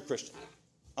Lone Ranger Christian.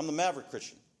 I'm the Maverick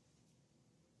Christian.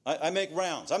 I make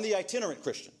rounds. I'm the itinerant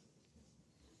Christian.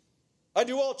 I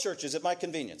do all churches at my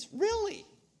convenience. Really?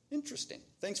 Interesting.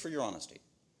 Thanks for your honesty.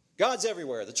 God's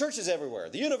everywhere. The church is everywhere.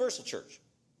 The universal church.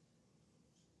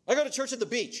 I go to church at the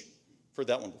beach. I've heard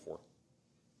that one before.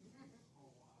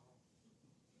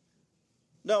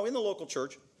 No, in the local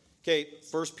church. Okay,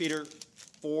 1 Peter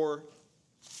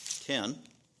 4:10.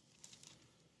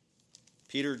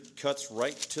 Peter cuts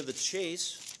right to the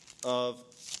chase of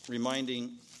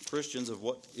reminding Christians of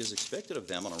what is expected of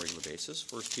them on a regular basis.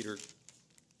 1 Peter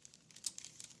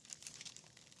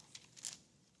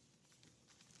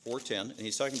 4:10, and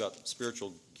he's talking about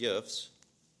spiritual gifts.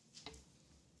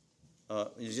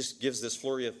 He just gives this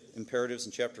flurry of imperatives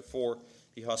in chapter 4.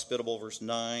 Be hospitable, verse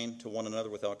 9, to one another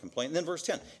without complaint. And then verse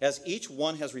 10, as each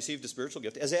one has received a spiritual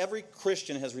gift, as every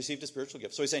Christian has received a spiritual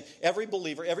gift. So he's saying, every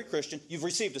believer, every Christian, you've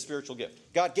received a spiritual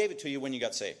gift. God gave it to you when you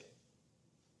got saved.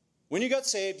 When you got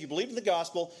saved, you believed in the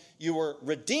gospel, you were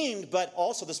redeemed, but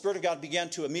also the Spirit of God began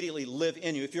to immediately live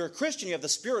in you. If you're a Christian, you have the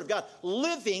Spirit of God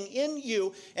living in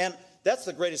you, and that's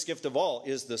the greatest gift of all,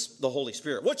 is the Holy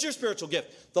Spirit. What's your spiritual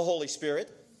gift? The Holy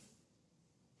Spirit.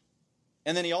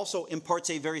 And then he also imparts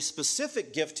a very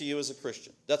specific gift to you as a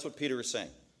Christian. That's what Peter is saying.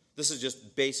 This is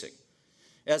just basic.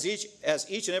 As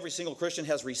each and every single Christian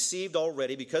has received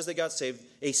already, because they got saved,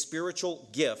 a spiritual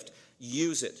gift,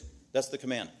 use it. That's the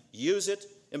command. Use it,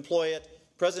 employ it,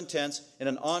 present tense, in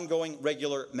an ongoing,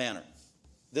 regular manner.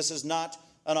 This is not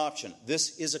an option.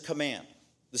 This is a command.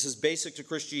 This is basic to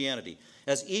Christianity.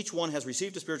 As each one has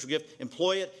received a spiritual gift,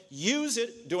 employ it, use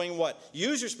it, doing what?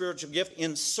 Use your spiritual gift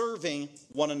in serving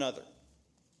one another.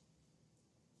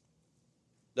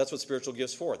 That's what spiritual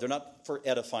gifts are for. They're not for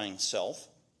edifying self.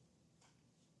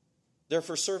 They're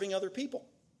for serving other people.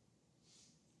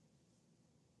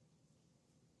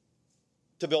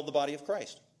 To build the body of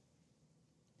Christ.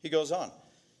 He goes on.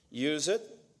 Use it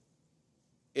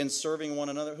in serving one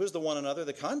another. Who's the one another?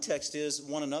 The context is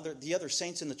one another, the other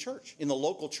saints in the church, in the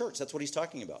local church. That's what he's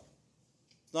talking about.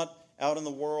 It's not out in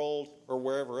the world or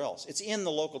wherever else. It's in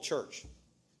the local church.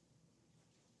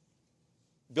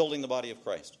 Building the body of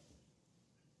Christ.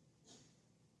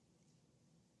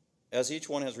 As each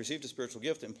one has received a spiritual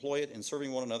gift, employ it in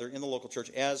serving one another in the local church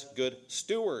as good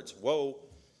stewards. Whoa,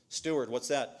 steward, what's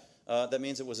that? That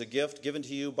means it was a gift given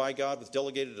to you by God with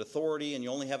delegated authority, and you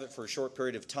only have it for a short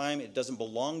period of time. It doesn't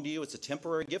belong to you. It's a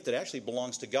temporary gift. It actually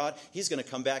belongs to God. He's going to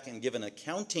come back and give an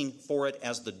accounting for it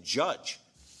as the judge.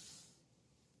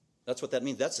 That's what that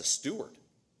means. That's a steward.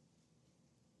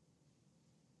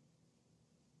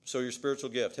 So your spiritual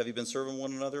gift, have you been serving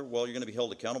one another? Well, you're going to be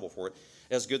held accountable for it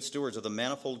as good stewards of the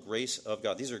manifold grace of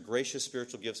God. These are gracious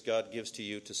spiritual gifts God gives to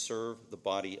you to serve the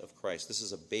body of Christ. This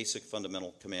is a basic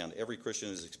fundamental command. Every Christian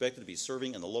is expected to be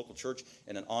serving in the local church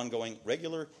in an ongoing,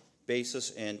 regular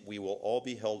basis, and we will all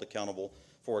be held accountable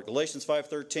for it. Galatians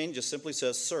 5:13 just simply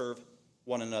says, serve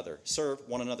one another. Serve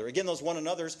one another. Again, those one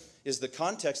another's is the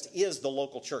context is the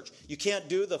local church. You can't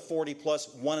do the 40 plus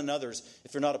one another's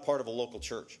if you're not a part of a local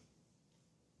church.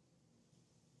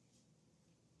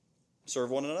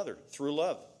 Serve one another through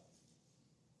love.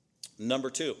 Number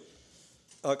 2,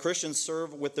 Christians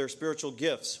serve with their spiritual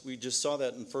gifts. We just saw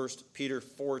that in 1 Peter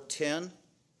 4:10.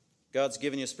 God's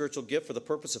given you a spiritual gift for the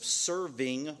purpose of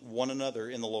serving one another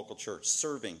in the local church.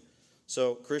 Serving.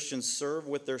 So Christians serve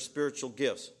with their spiritual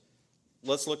gifts.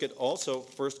 Let's look at also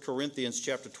 1 Corinthians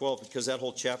chapter 12, because that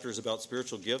whole chapter is about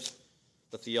spiritual gifts,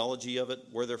 the theology of it,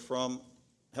 where they're from,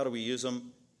 how do we use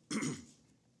them.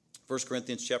 1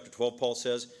 Corinthians chapter 12, Paul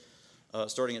says,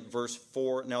 starting at verse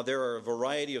 4, now there are a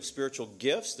variety of spiritual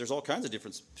gifts. There's all kinds of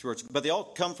different spiritual, but they all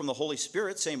come from the Holy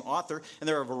Spirit, same author, and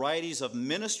there are varieties of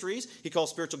ministries. He calls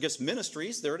spiritual gifts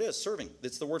ministries. There it is, serving.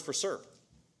 It's the word for serve.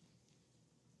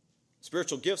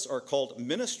 Spiritual gifts are called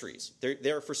ministries.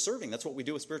 They are for serving. That's what we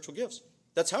do with spiritual gifts.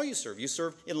 That's how you serve. You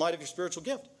serve in light of your spiritual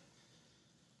gift.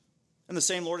 And the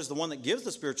same Lord is the one that gives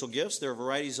the spiritual gifts. There are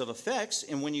varieties of effects,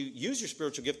 and when you use your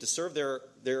spiritual gift to serve,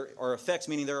 there are effects,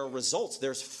 meaning there are results.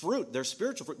 There's fruit. There's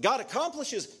spiritual fruit. God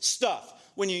accomplishes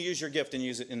stuff when you use your gift and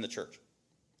use it in the church.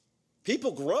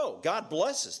 People grow. God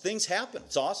blesses. Things happen.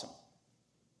 It's awesome.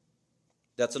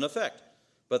 That's an effect.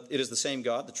 But it is the same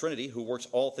God, the Trinity, who works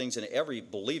all things in every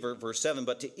believer. Verse 7,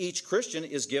 but to each Christian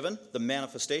is given the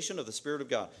manifestation of the Spirit of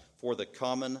God for the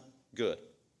common good.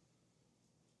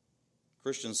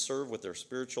 Christians serve with their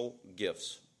spiritual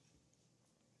gifts.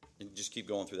 And just keep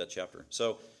going through that chapter.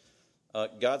 So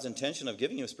God's intention of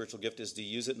giving you a spiritual gift is to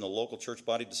use it in the local church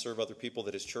body to serve other people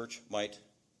that his church might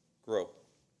grow.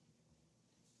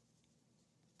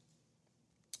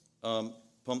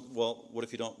 Well, what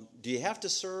if you don't? Do you have to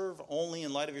serve only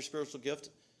in light of your spiritual gift?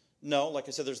 No, like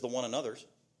I said, there's the one another's.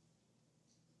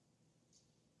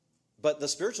 But the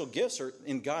spiritual gifts are,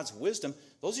 in God's wisdom,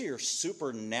 those are your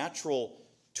supernatural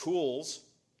tools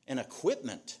and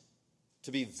equipment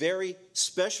to be very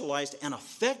specialized and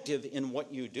effective in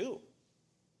what you do.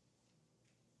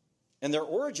 And their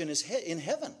origin is in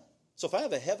heaven. So if I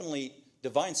have a heavenly,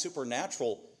 divine,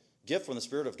 supernatural gift from the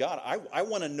Spirit of God, I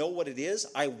want to know what it is,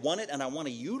 I want it, and I want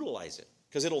to utilize it.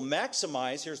 Because it'll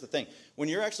maximize, here's the thing, when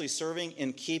you're actually serving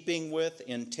in keeping with,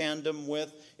 in tandem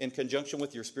with, in conjunction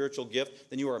with your spiritual gift,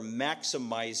 then you are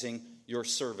maximizing your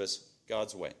service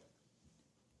God's way.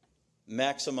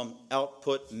 Maximum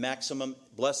output, maximum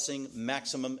blessing,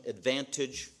 maximum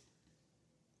advantage.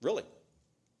 Really.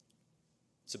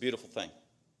 It's a beautiful thing.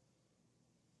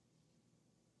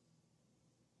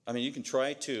 I mean, you can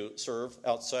try to serve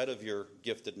outside of your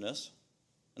giftedness.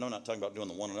 I know I'm not talking about doing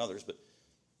the one another's, but,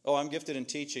 oh, I'm gifted in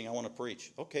teaching, I want to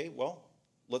preach. Okay, well,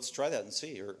 let's try that and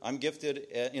see. Or I'm gifted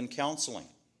in counseling,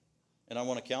 and I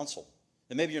want to counsel.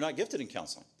 And maybe you're not gifted in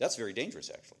counseling. That's very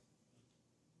dangerous, actually.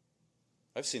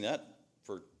 I've seen that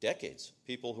for decades.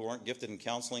 People who aren't gifted in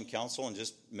counseling counsel and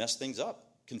just mess things up,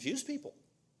 confuse people.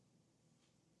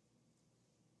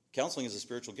 Counseling is a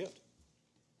spiritual gift,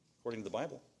 according to the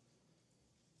Bible.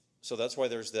 So that's why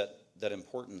there's that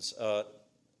importance.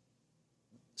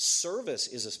 Service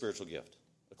is a spiritual gift,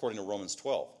 according to Romans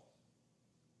 12.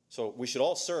 So we should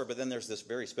all serve, but then there's this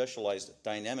very specialized,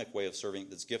 dynamic way of serving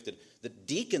that's gifted that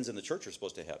deacons in the church are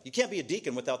supposed to have. You can't be a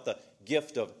deacon without the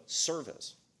gift of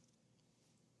service.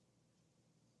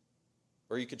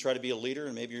 Or you could try to be a leader,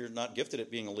 and maybe you're not gifted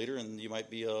at being a leader, and you might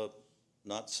be a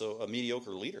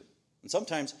mediocre leader. And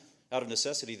sometimes, out of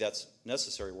necessity, that's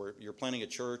necessary, where you're planning a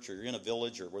church, or you're in a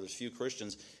village, or where there's few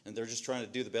Christians, and they're just trying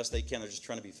to do the best they can. They're just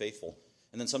trying to be faithful.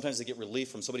 And then sometimes they get relief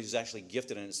from somebody who's actually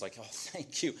gifted, and it's like, oh,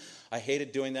 thank you. I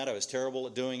hated doing that. I was terrible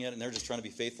at doing it, and they're just trying to be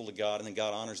faithful to God, and then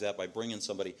God honors that by bringing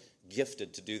somebody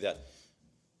gifted to do that.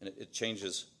 And it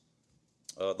changes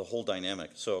the whole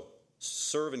dynamic. So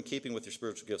serve in keeping with your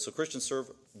spiritual gifts. So Christians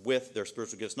serve with their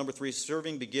spiritual gifts. Number 3,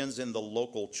 serving begins in the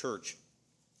local church.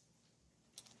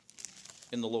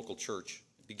 In the local church.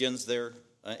 It begins there.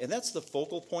 And that's the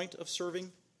focal point of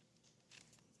serving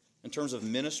in terms of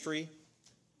ministry.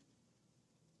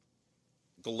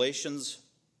 Galatians,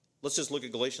 let's just look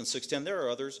at Galatians 6:10. There are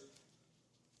others,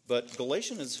 but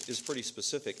Galatians is pretty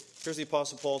specific. Here's the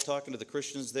Apostle Paul talking to the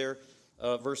Christians there.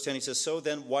 Verse 10, he says, so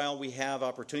then while we have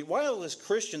opportunity, while as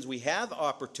Christians we have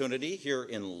opportunity here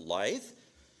in life,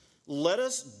 let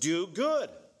us do good.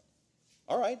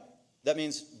 All right, that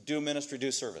means do ministry,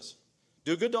 do service.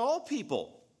 Do good to all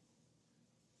people,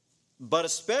 but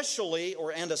especially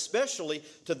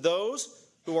to those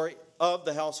who are of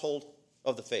the household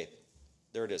of the faith.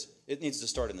 There it is. It needs to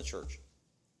start in the church.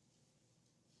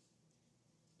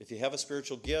 If you have a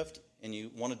spiritual gift and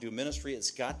you want to do ministry,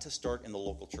 it's got to start in the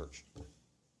local church.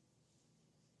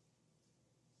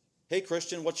 Hey,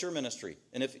 Christian, what's your ministry?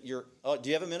 And if you're, do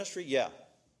you have a ministry? Yeah.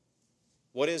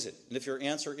 What is it? And if your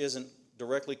answer isn't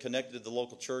directly connected to the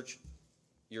local church,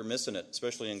 you're missing it,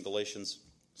 especially in Galatians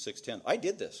 6:10. I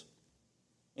did this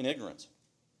in ignorance.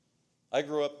 I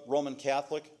grew up Roman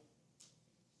Catholic,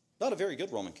 not a very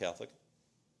good Roman Catholic.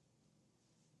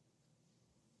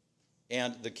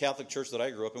 And the Catholic church that I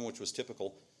grew up in, which was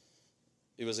typical,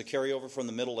 it was a carryover from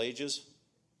the Middle Ages.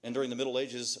 And during the Middle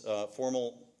Ages,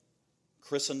 formal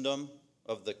Christendom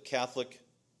of the Catholic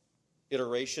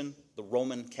iteration, the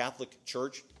Roman Catholic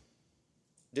Church,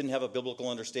 didn't have a biblical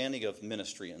understanding of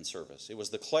ministry and service. It was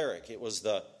the cleric. It was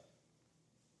the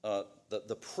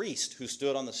priest who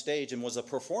stood on the stage and was a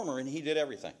performer, and he did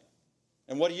everything.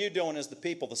 And what are you doing as the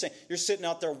people? The same. You're sitting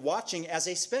out there watching as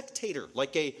a spectator,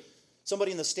 like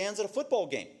somebody in the stands at a football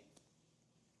game.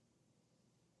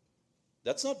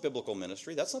 That's not biblical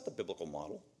ministry. That's not the biblical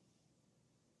model.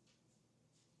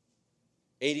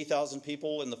 80,000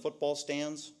 people in the football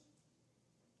stands.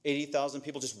 80,000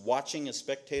 people just watching as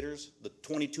spectators. The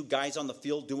 22 guys on the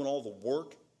field doing all the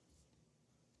work.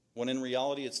 When in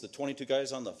reality, it's the 22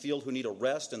 guys on the field who need a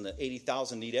rest and the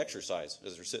 80,000 need exercise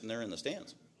as they're sitting there in the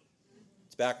stands.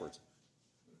 It's backwards.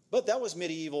 But that was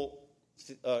medieval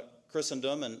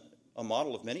Christendom and a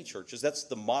model of many churches. That's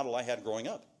the model I had growing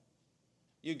up.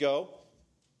 You go,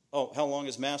 oh, how long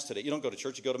is Mass today? You don't go to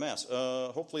church, you go to Mass.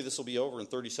 Hopefully this will be over in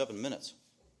 37 minutes.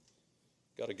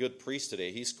 Got a good priest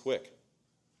today. He's quick.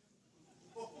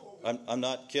 I'm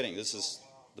not kidding. This is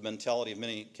the mentality of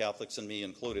many Catholics and me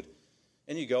included.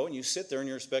 And you go and you sit there and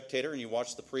you're a spectator and you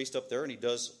watch the priest up there and he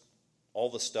does all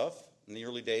the stuff. In the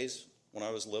early days when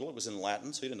I was little, it was in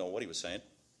Latin, so you didn't know what he was saying.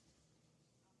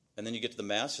 And then you get to the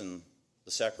Mass and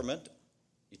the sacrament.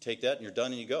 You take that and you're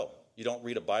done and you go. You don't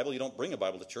read a Bible. You don't bring a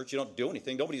Bible to church. You don't do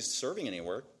anything. Nobody's serving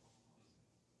anywhere.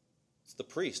 It's the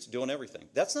priest doing everything.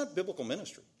 That's not biblical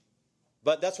ministry.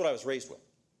 But that's what I was raised with.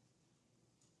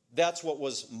 That's what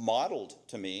was modeled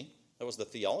to me. That was the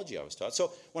theology I was taught.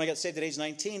 So when I got saved at age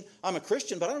 19, I'm a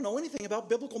Christian, but I don't know anything about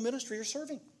biblical ministry or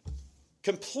serving.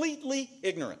 Completely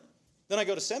ignorant. Then I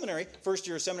go to seminary, first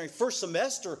year of seminary, first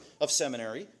semester of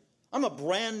seminary. I'm a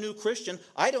brand new Christian.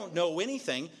 I don't know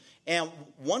anything. And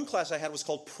one class I had was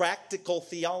called practical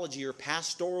theology or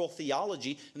pastoral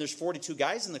theology. And there's 42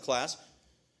 guys in the class.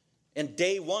 And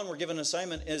day one, we're given an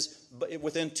assignment is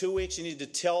within 2 weeks, you need to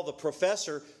tell the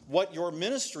professor what your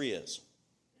ministry is.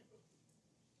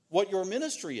 What your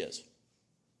ministry is.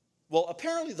 Well,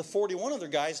 apparently the 41 other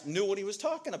guys knew what he was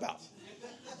talking about.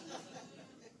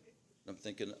 I'm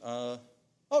thinking, oh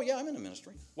yeah, I'm in a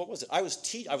ministry. What was it? I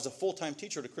was a full-time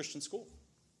teacher at a Christian school.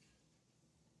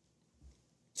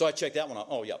 So I checked that one out.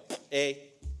 Oh yeah, A.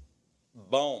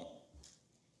 Boom.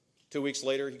 2 weeks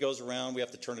later, he goes around. We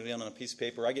have to turn it in on a piece of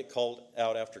paper. I get called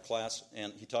out after class,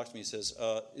 and he talks to me. He says,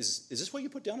 is this what you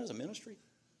put down as a ministry?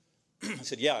 I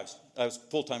said, yeah, I was a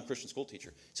full-time Christian school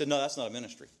teacher. He said, no, that's not a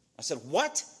ministry. I said,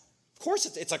 what? Of course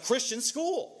it's a Christian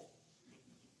school.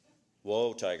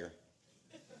 Whoa, Tiger.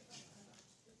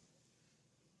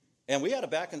 And we had a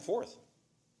back and forth.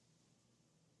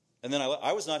 And then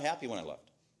I was not happy when I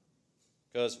left.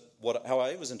 Because how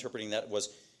I was interpreting that was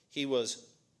he was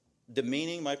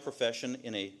demeaning my profession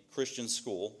in a Christian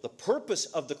school. The purpose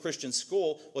of the Christian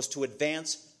school was to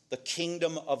advance the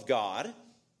kingdom of God.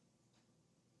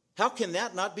 How can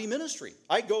that not be ministry?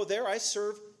 I go there, I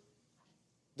serve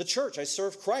the church, I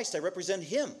serve Christ, I represent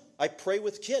Him. I pray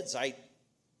with kids, I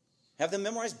have them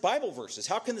memorize Bible verses.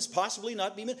 How can this possibly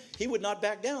not be ministry? He would not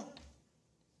back down.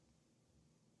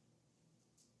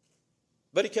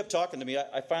 But he kept talking to me.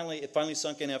 It finally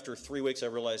sunk in after 3 weeks. I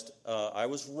realized I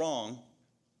was wrong.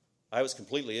 I was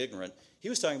completely ignorant. He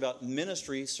was talking about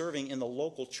ministry serving in the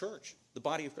local church, the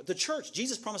body of the church.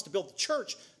 Jesus promised to build the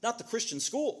church, not the Christian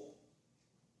school.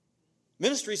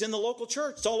 Ministry's in the local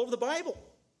church. It's all over the Bible.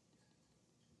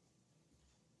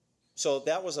 So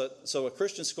a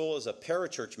Christian school is a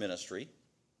parachurch ministry.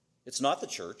 It's not the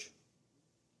church.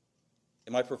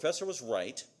 And my professor was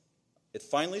right. It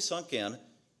finally sunk in.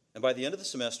 And by the end of the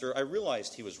semester, I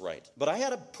realized he was right. But I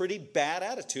had a pretty bad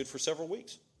attitude for several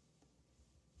weeks.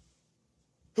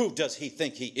 Who does he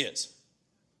think he is?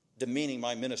 Demeaning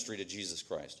my ministry to Jesus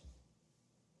Christ.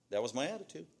 That was my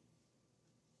attitude.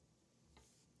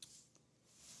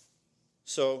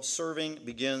 So serving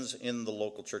begins in the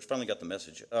local church. Finally got the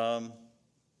message. 1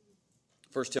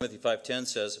 Timothy 5:10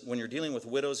 says, when you're dealing with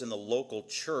widows in the local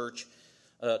church,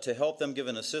 to help them give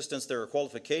an assistance, there are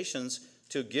qualifications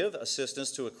to give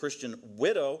assistance to a Christian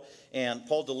widow. And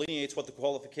Paul delineates what the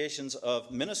qualifications of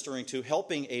ministering to,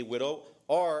 helping a widow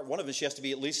are. One of them, she has to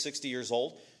be at least 60 years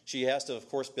old. She has to, of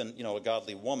course, been a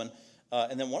godly woman.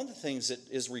 And then one of the things that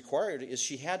is required is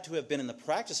she had to have been in the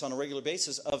practice on a regular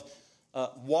basis of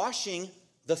washing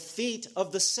the feet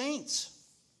of the saints.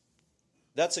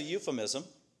 That's a euphemism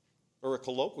or a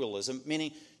colloquialism,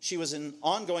 meaning she was in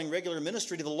ongoing regular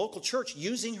ministry to the local church,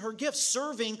 using her gifts,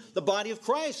 serving the body of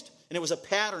Christ. And it was a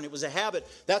pattern, it was a habit.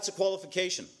 That's a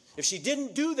qualification. If she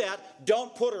didn't do that,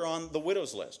 don't put her on the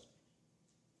widow's list,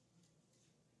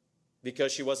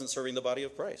 because she wasn't serving the body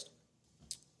of Christ.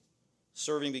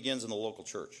 Serving begins in the local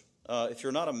church. If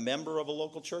you're not a member of a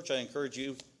local church, I encourage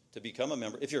you to become a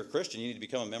member. If you're a Christian, you need to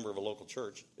become a member of a local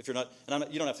church. If you're not,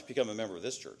 you don't have to become a member of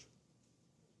this church.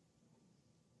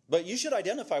 But you should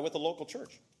identify with the local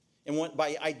church. And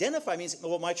by identify means,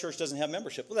 well, my church doesn't have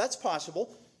membership. Well, that's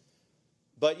possible.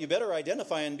 But you better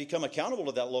identify and become accountable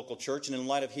to that local church. And in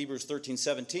light of Hebrews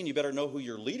 13:17, you better know who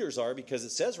your leaders are, because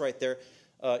it says right there,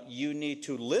 you need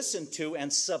to listen to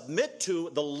and submit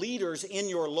to the leaders in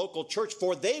your local church,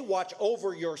 for they watch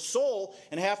over your soul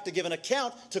and have to give an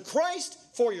account to Christ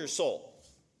for your soul.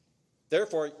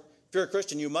 Therefore, if you're a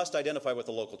Christian, you must identify with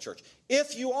the local church.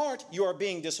 If you aren't, you are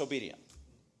being disobedient.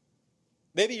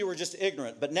 Maybe you were just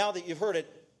ignorant, but now that you've heard it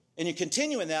and you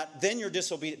continue in that, then you're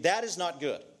disobedient. That is not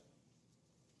good.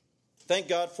 Thank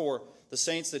God for the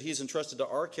saints that He's entrusted to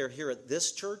our care here at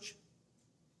this church.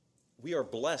 We are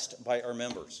blessed by our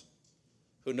members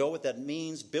who know what that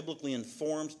means, biblically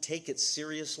informed, take it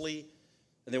seriously,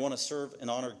 and they want to serve and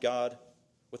honor God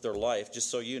with their life. Just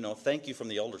so you know, thank you from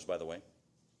the elders, by the way,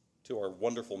 to our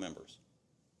wonderful members.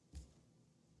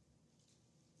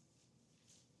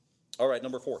 All right,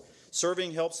 number 4.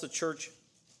 Serving helps the church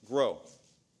grow.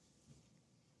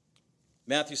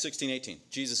 Matthew 16:18.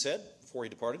 Jesus said, before He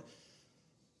departed,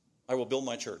 I will build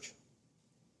my church.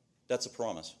 That's a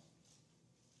promise.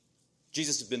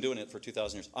 Jesus has been doing it for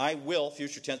 2,000 years. I will,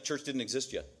 future tense, church didn't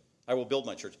exist yet. I will build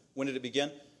my church. When did it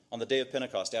begin? On the day of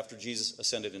Pentecost, after Jesus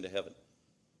ascended into heaven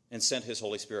and sent His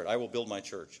Holy Spirit. I will build my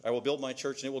church. I will build my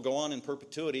church, and it will go on in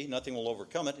perpetuity. Nothing will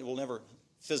overcome it. It will never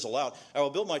fizzle out. I will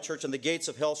build my church, and the gates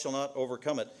of hell shall not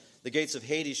overcome it. The gates of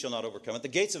Hades shall not overcome it. The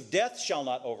gates of death shall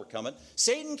not overcome it.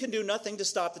 Satan can do nothing to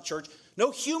stop the church.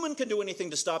 No human can do anything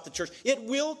to stop the church. It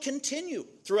will continue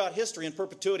throughout history in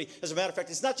perpetuity. As a matter of fact,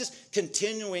 it's not just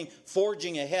continuing,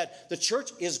 forging ahead. The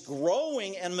church is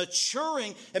growing and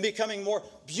maturing and becoming more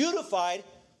beautified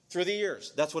through the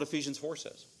years. That's what Ephesians 4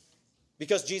 says.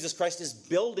 Because Jesus Christ is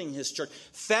building His church,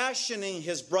 fashioning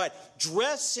His bride,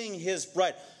 dressing His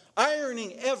bride,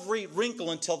 ironing every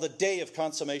wrinkle until the day of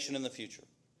consummation in the future.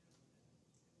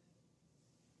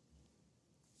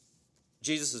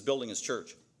 Jesus is building His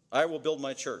church. I will build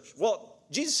my church. Well,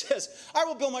 Jesus says, I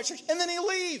will build my church, and then He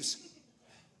leaves.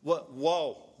 What?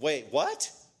 Whoa, wait,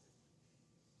 what?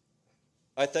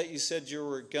 I thought you said you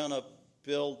were going to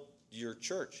build your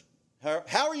church.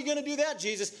 How are you going to do that,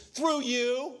 Jesus? Through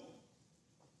you,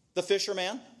 the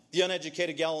fisherman, the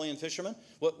uneducated Galilean fisherman.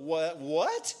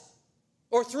 What?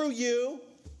 Or through you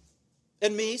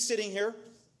and me sitting here?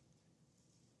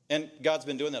 And God's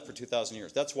been doing that for 2,000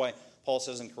 years. That's why Paul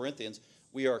says in Corinthians,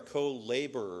 we are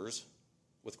co-laborers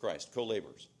with Christ,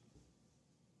 co-laborers.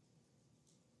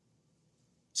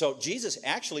 So Jesus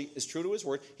actually is true to his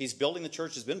word. He's building the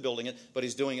church, has been building it, but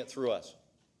he's doing it through us.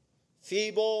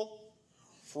 Feeble,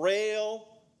 frail,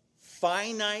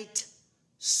 finite,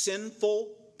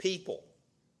 sinful people.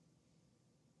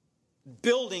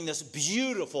 Building this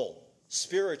beautiful,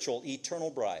 spiritual, eternal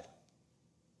bride.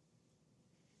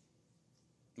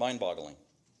 Mind-boggling.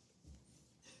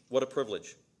 What a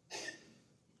privilege.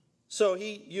 So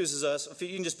he uses us.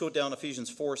 You can just put down Ephesians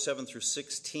 4, 7 through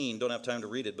 16. Don't have time to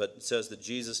read it, but it says that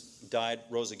Jesus died,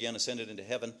 rose again, ascended into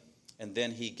heaven, and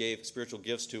then he gave spiritual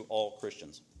gifts to all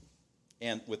Christians.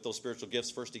 And with those spiritual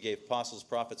gifts, first he gave apostles,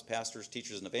 prophets, pastors,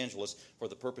 teachers, and evangelists for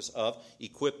the purpose of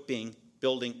equipping,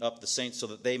 building up the saints so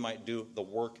that they might do the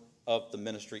work of the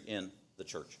ministry in the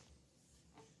church.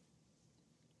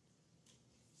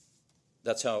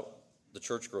 That's how the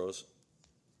church grows.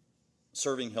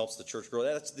 Serving helps the church grow.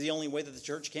 That's the only way that the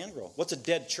church can grow. What's a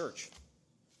dead church?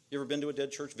 You ever been to a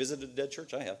dead church? Visited a dead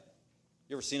church? I have.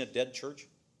 You ever seen a dead church?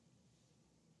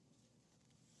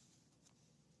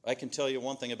 I can tell you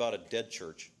one thing about a dead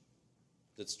church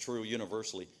that's true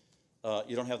universally.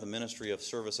 You don't have the ministry of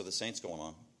service of the saints going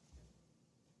on.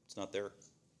 It's not there.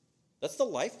 That's the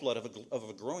lifeblood of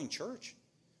a growing church.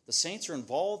 The saints are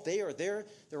involved. They are there.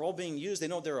 They're all being used. They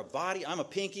know they're a body. I'm a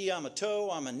pinky. I'm a toe.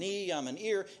 I'm a knee. I'm an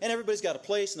ear. And everybody's got a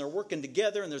place, and they're working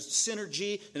together, and there's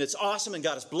synergy, and it's awesome, and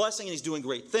God is blessing, and he's doing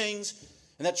great things.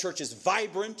 And that church is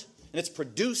vibrant, and it's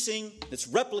producing, and it's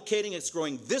replicating, it's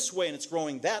growing this way, and it's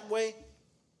growing that way.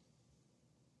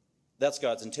 That's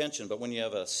God's intention. But when you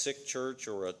have a sick church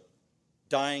or a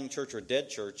dying church or a dead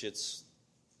church,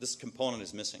 this component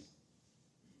is missing.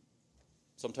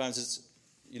 Sometimes it's,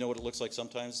 you know what it looks like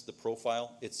sometimes? The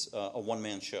profile, it's a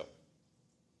one-man show.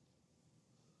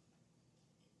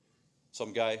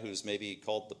 Some guy who's maybe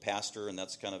called the pastor, and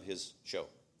that's kind of his show.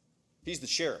 He's the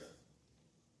sheriff.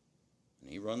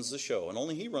 And he runs the show, and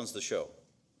only he runs the show.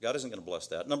 God isn't going to bless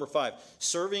that. Number 5,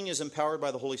 serving is empowered by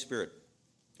the Holy Spirit.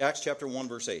 Acts chapter 1,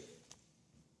 verse 8.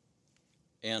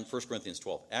 And 1 Corinthians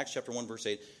 12. Acts chapter 1, verse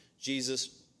 8. Jesus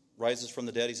rises from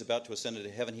the dead. He's about to ascend into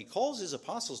heaven. He calls his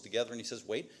apostles together, and he says,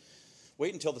 Wait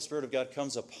until the Spirit of God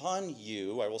comes upon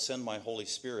you. I will send my Holy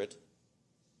Spirit,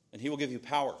 and he will give you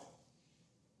power.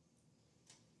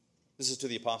 This is to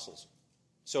the apostles.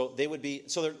 So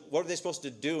what are they supposed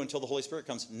to do until the Holy Spirit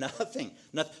comes? Nothing.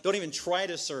 Don't even try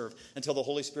to serve until the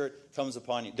Holy Spirit comes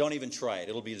upon you. Don't even try it.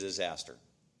 It'll be a disaster.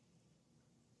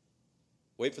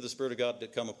 Wait for the Spirit of God to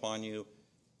come upon you.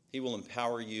 He will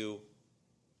empower you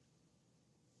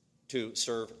to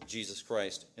serve Jesus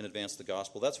Christ and advance the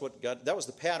gospel. That was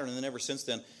the pattern, and then ever since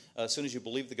then, as soon as you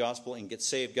believe the gospel and get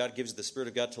saved, God gives the Spirit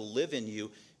of God to live in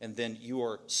you, and then you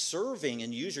are serving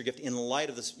and use your gift in light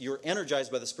of this. You're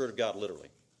energized by the Spirit of God, literally.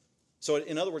 So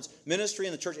in other words, ministry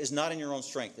in the church is not in your own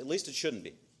strength. At least it shouldn't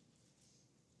be.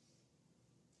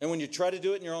 And when you try to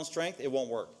do it in your own strength, it won't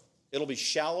work. It'll be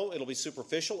shallow, it'll be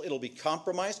superficial, it'll be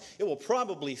compromised, it will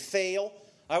probably fail.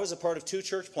 I was a part of 2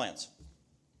 church plants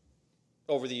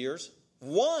over the years.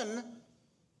 One,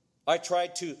 I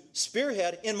tried to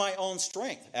spearhead in my own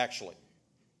strength, actually.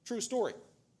 True story.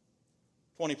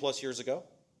 20 plus years ago.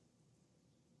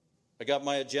 I got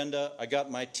my agenda, I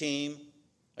got my team,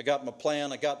 I got my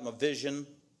plan, I got my vision,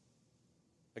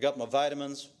 I got my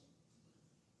vitamins,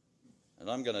 and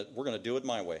we're gonna do it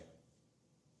my way.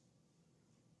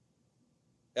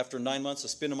 After 9 months of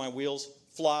spinning my wheels,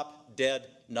 flop, dead,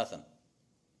 nothing.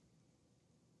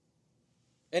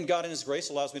 And God in his grace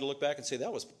allows me to look back and say, that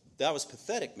was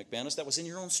pathetic, McManus. That was in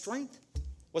your own strength.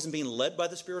 Wasn't being led by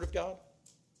the Spirit of God.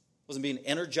 Wasn't being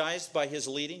energized by his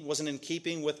leading. Wasn't in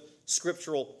keeping with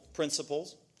scriptural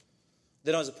principles.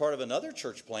 Then I was a part of another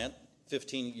church plant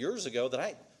 15 years ago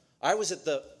that I was at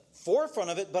the forefront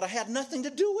of it, but I had nothing to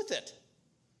do with it.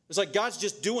 It's like God's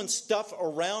just doing stuff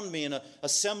around me and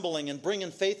assembling and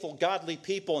bringing faithful, godly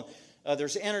people. And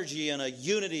there's energy and a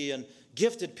unity and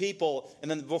gifted people.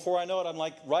 And then before I know it, I'm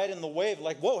like right in the wave.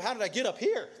 Like, whoa, how did I get up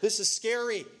here? This is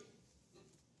scary.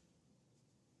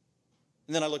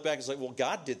 And then I look back and it's like, well,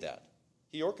 God did that.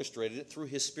 He orchestrated it through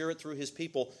his Spirit, through his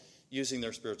people, using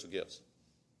their spiritual gifts.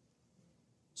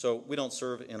 So we don't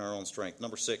serve in our own strength.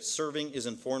 Number 6, serving is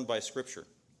informed by Scripture.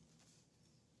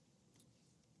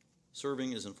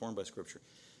 Serving is informed by Scripture.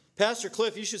 Pastor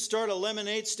Cliff, you should start a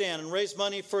lemonade stand and raise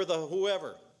money for the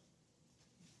whoever.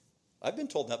 I've been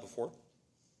told that before.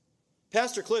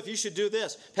 Pastor Cliff, you should do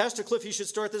this. Pastor Cliff, you should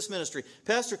start this ministry.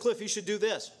 Pastor Cliff, you should do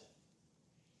this.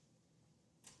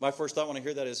 My first thought when I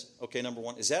hear that is, okay, number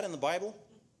one, is that in the Bible?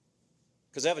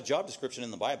 Because I have a job description in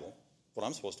the Bible, what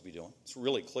I'm supposed to be doing. It's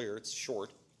really clear. It's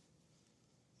short.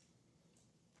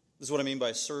 This is what I mean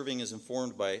by serving is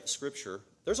informed by Scripture.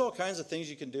 There's all kinds of things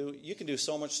you can do. You can do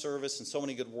so much service and so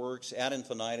many good works, ad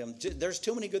infinitum. There's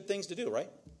too many good things to do, right?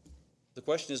 The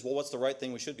question is, well, what's the right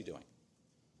thing we should be doing?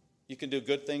 You can do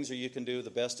good things or you can do the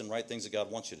best and right things that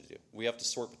God wants you to do. We have to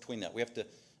sort between that. We have to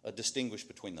distinguish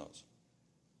between those.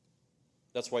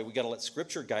 That's why we got to let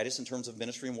Scripture guide us in terms of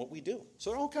ministry and what we do.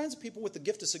 So there are all kinds of people with the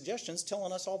gift of suggestions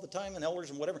telling us all the time, and elders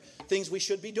and whatever, things we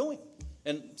should be doing.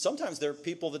 And sometimes there are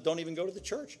people that don't even go to the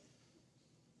church.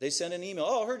 They send an email,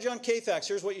 oh, I heard you on KFAX,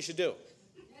 here's what you should do.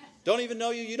 Don't even know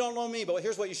you, you don't know me, but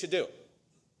here's what you should do.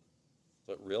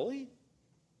 But really?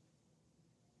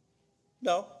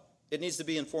 No, it needs to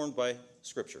be informed by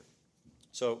Scripture.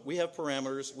 So we have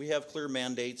parameters, we have clear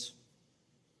mandates.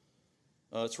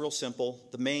 It's real simple.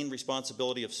 The main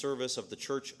responsibility of service of the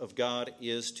Church of God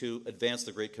is to advance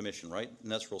the Great Commission, right?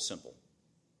 And that's real simple.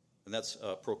 And that's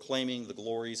proclaiming the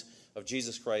glories of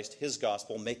Jesus Christ, His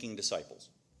gospel, making disciples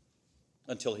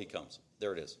until He comes.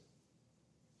 There it is.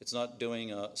 It's not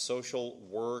doing social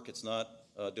work. It's not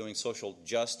doing social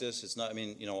justice. It's not,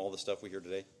 all the stuff we hear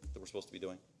today that we're supposed to be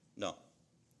doing. No.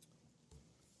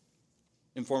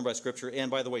 Informed by Scripture.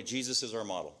 And by the way, Jesus is our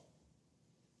model.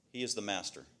 He is the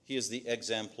master. He is the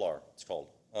exemplar, it's called.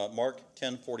 Mark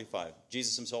 10:45.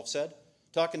 Jesus himself said,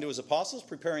 talking to his apostles,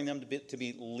 preparing them to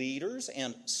be leaders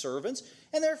and servants,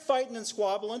 and they're fighting and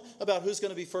squabbling about who's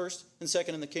going to be first and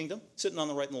second in the kingdom, sitting on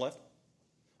the right and the left.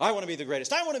 I want to be the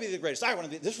greatest. I want to be the greatest. I want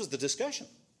to be. This was the discussion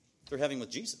they're having with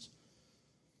Jesus.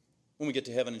 When we get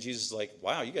to heaven and Jesus is like,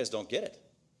 wow, you guys don't get it.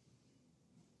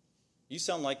 You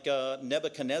sound like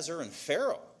Nebuchadnezzar and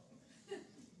Pharaoh.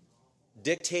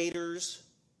 Dictators.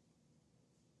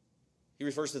 He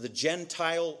refers to the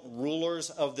Gentile rulers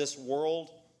of this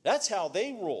world. That's how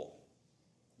they rule.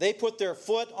 They put their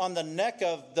foot on the neck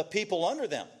of the people under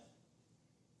them.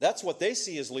 That's what they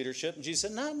see as leadership. And Jesus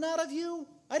said, not of you.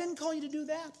 I didn't call you to do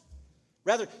that.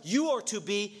 Rather, you are to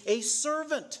be a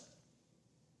servant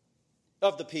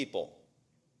of the people.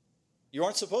 You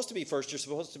aren't supposed to be first. You're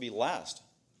supposed to be last.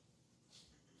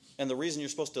 And the reason you're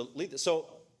supposed to lead.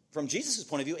 So, from Jesus'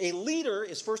 point of view, a leader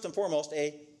is first and foremost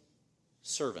a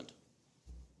servant.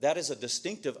 That is a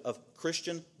distinctive of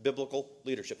Christian biblical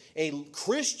leadership. A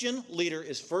Christian leader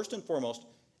is first and foremost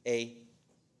a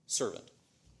servant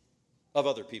of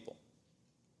other people.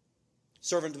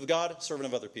 Servant of God, servant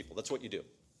of other people. That's what you do.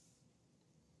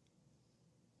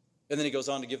 And then he goes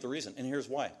on to give the reason. And here's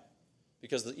why.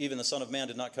 Because even the Son of Man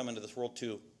did not come into this world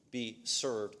to be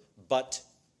served, but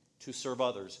to serve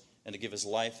others and to give his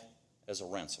life as a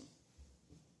ransom.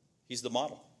 He's the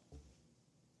model.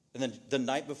 And then the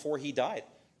night before he died,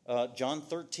 John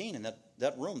 13, in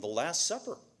that room, the Last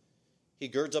Supper. He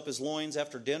girds up his loins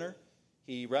after dinner.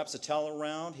 He wraps a towel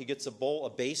around. He gets a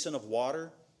basin of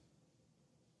water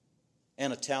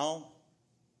and a towel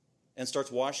and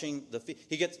starts washing the feet.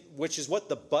 Which is what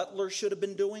the butler should have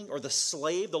been doing, or the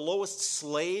slave, the lowest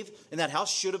slave in that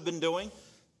house should have been doing.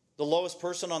 The lowest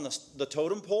person on the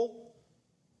totem pole.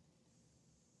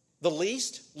 The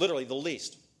least, literally the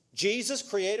least. Jesus,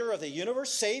 creator of the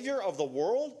universe, savior of the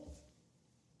world.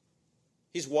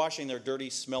 He's washing their dirty,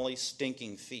 smelly,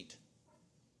 stinking feet.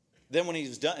 Then when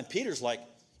he's done, and Peter's like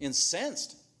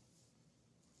incensed.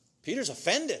 Peter's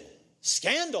offended.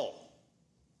 Scandal.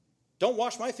 Don't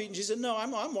wash my feet. And Jesus said, no,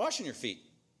 I'm washing your feet.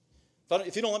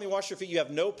 If you don't let me wash your feet, you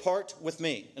have no part with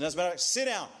me. And as a matter of fact, sit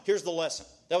down. Here's the lesson.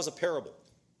 That was a parable.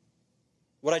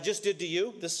 What I just did to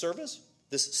you, this service,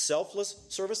 this selfless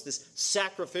service, this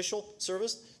sacrificial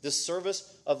service, this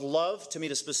service of love to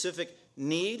meet a specific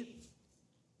need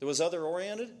that was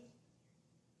other-oriented.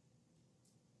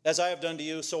 As I have done to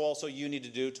you, so also you need to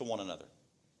do to one another.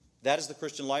 That is the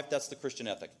Christian life. That's the Christian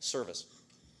ethic. Service.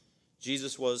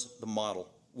 Jesus was the model.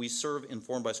 We serve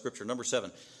informed by Scripture. Number 7,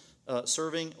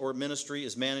 serving or ministry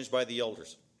is managed by the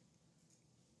elders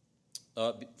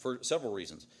for several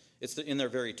reasons. It's in their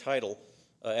very title,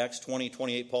 Acts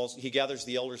 20:28. He gathers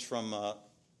the elders from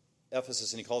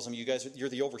Ephesus and he calls them, you guys, you're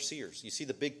the overseers. You see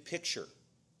the big picture.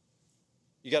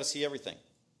 You got to see everything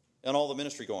and all the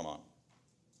ministry going on.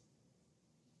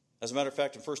 As a matter of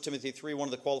fact, in 1 Timothy 3, one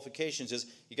of the qualifications is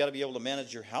you got to be able to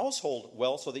manage your household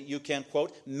well so that you can,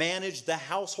 quote, manage the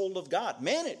household of God.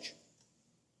 Manage.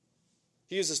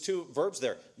 He uses two verbs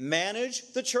there.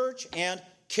 Manage the church and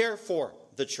care for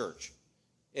the church.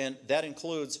 And that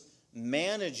includes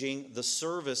managing the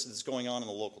service that's going on in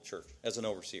the local church as an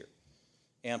overseer.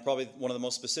 And probably one of the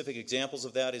most specific examples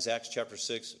of that is Acts chapter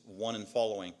 6, 1 and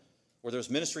following, where there's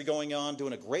ministry going on,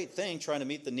 doing a great thing, trying to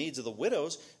meet the needs of the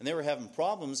widows, and they were having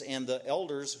problems, and the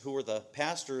elders, who were the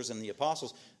pastors and the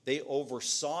apostles, they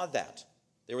oversaw that.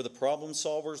 They were the problem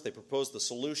solvers. They proposed the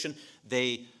solution.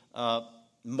 They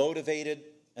motivated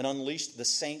and unleashed the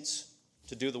saints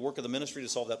to do the work of the ministry to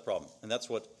solve that problem. And that's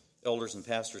what elders and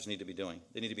pastors need to be doing.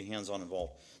 They need to be hands-on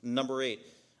involved. Number 8,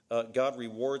 God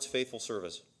rewards faithful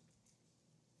service.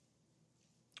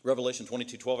 Revelation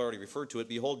 22:12, I already referred to it.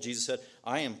 Behold, Jesus said,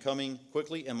 I am coming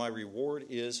quickly, and my reward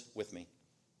is with me,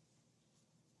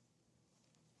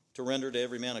 to render to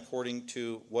every man according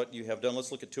to what you have done.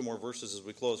 Let's look at 2 more verses as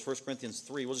we close. 1 Corinthians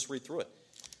 3, we'll just read through it.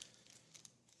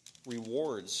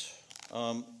 Rewards.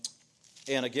 And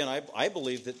again, I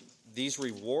believe that these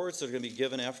rewards that are going to be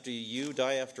given after you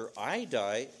die, after I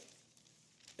die,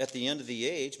 at the end of the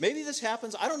age. Maybe this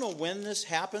happens. I don't know when this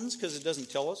happens because it doesn't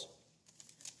tell us.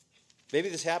 Maybe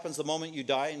this happens the moment you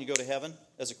die and you go to heaven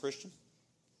as a Christian.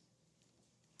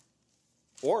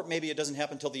 Or maybe it doesn't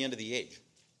happen until the end of the age.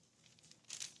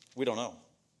 We don't know.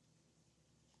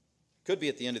 Could be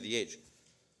at the end of the age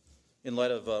in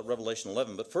light of Revelation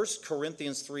 11. But 1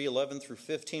 Corinthians 3, 11 through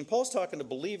 15, Paul's talking to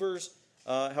believers,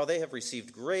 how they have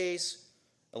received grace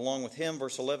along with him.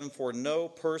 Verse 11, for no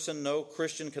person, no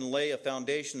Christian can lay a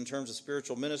foundation in terms of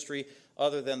spiritual ministry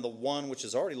other than the one which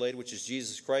is already laid, which is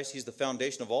Jesus Christ. He's the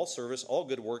foundation of all service, all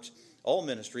good works, all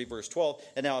ministry. Verse 12,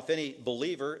 and now if any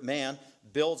believer, man,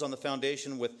 builds on the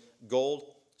foundation with gold,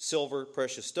 silver,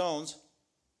 precious stones,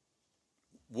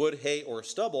 wood, hay, or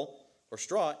stubble, or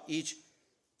straw, each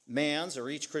man's or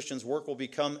each Christian's work will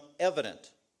become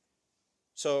evident.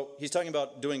 So he's talking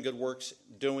about doing good works,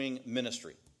 doing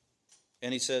ministry.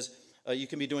 And he says you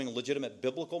can be doing legitimate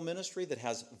biblical ministry that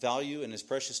has value and is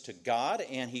precious to God,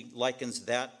 and he likens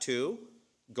that to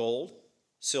gold,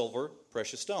 silver,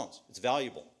 precious stones. It's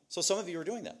valuable. So some of you are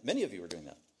doing that. Many of you are doing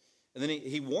that. And then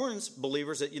he warns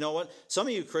believers that, you know what, some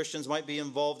of you Christians might be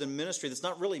involved in ministry that's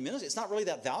not really ministry. It's not really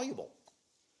that valuable.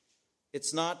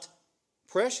 It's not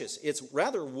precious. It's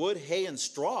rather wood, hay, and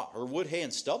straw, or wood, hay,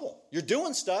 and stubble. You're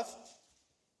doing stuff.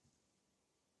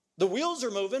 The wheels are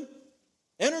moving.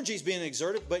 Energy's being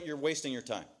exerted, but you're wasting your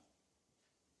time.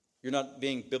 You're not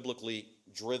being biblically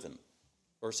driven.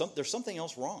 Or there's something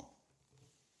else wrong.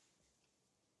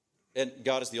 And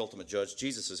God is the ultimate judge.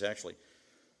 Jesus is actually.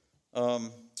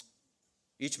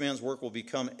 Each man's work will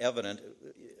become evident.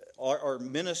 Our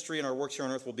ministry and our works here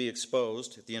on earth will be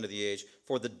exposed at the end of the age.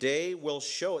 For the day will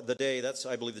show it. The day, that's,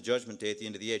 I believe, the judgment day at the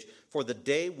end of the age. For the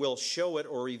day will show it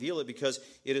or reveal it, because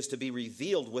it is to be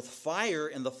revealed with fire,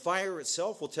 and the fire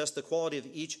itself will test the quality of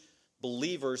each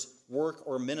believer's work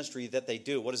or ministry that they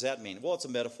do. What does that mean? Well, it's a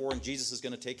metaphor, and Jesus is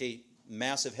going to take a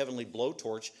massive heavenly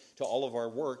blowtorch to all of our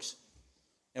works,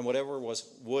 and whatever was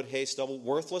wood, hay, stubble,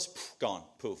 worthless, gone,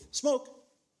 poof, smoke.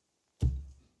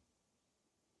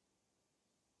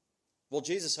 Well,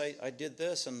 Jesus, I did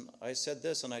this, and I said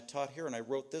this, and I taught here, and I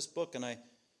wrote this book, and I,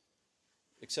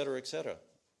 et cetera, et cetera.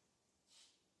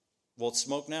 Well, it's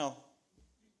smoke now.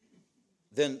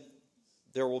 Then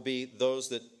there will be those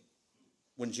that,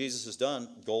 when Jesus is done,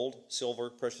 gold, silver,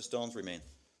 precious stones remain.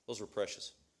 Those were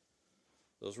precious.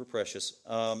 Those were precious.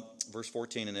 Verse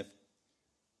 14, and if,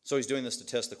 so he's doing this to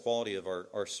test the quality of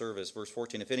our service. Verse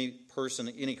 14, if any person,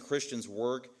 any Christian's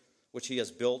work which he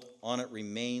has built on it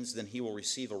remains, then he will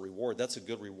receive a reward. That's a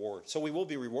good reward. So we will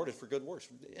be rewarded for good works.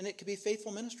 And it could be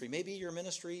faithful ministry. Maybe your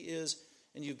ministry is,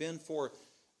 and you've been for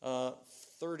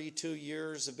 32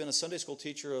 years, have been a Sunday school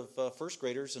teacher of first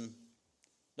graders, and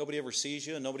nobody ever sees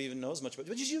you, and nobody even knows much about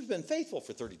you. But you've been faithful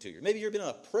for 32 years. Maybe you've been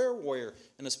a prayer warrior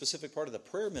in a specific part of the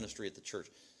prayer ministry at the church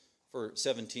for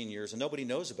 17 years, and nobody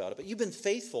knows about it. But you've been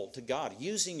faithful to God,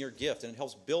 using your gift, and it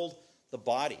helps build the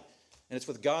body. And it's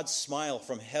with God's smile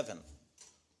from heaven.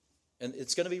 And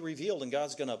it's going to be revealed, and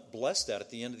God's going to bless that at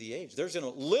the end of the age. There's going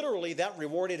to, literally, that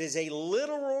reward, it is a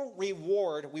literal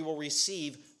reward we will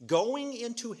receive going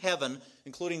into heaven,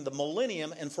 including the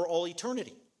millennium and for all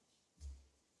eternity.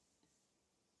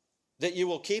 That you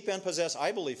will keep and possess,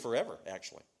 I believe, forever,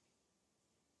 actually.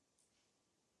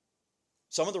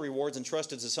 Some of the rewards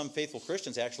entrusted to some faithful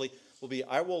Christians, actually, will be,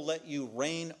 I will let you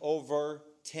reign over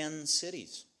 10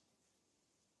 cities.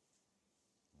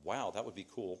 Wow, that would be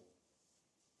cool.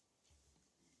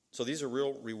 So these are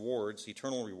real rewards,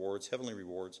 eternal rewards, heavenly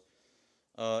rewards.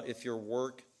 If your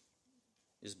work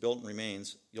is built and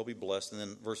remains, you'll be blessed. And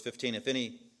then verse 15, if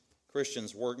any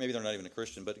Christian's work, maybe they're not even a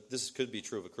Christian, but this could be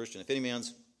true of a Christian. If any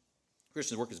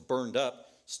Christian's work is burned up,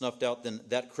 snuffed out, then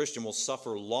that Christian will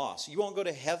suffer loss. You won't go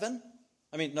to heaven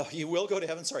I mean, no, you will go to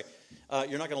heaven. Sorry.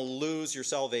 You're not going to lose your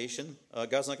salvation.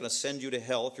 God's not going to send you to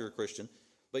hell if you're a Christian,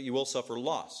 but you will suffer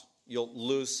loss. You'll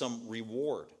lose some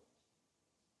reward.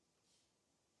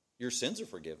 Your sins are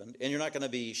forgiven, and you're not going to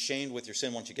be shamed with your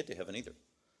sin once you get to heaven either.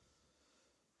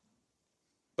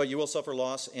 But you will suffer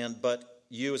loss, but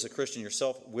you as a Christian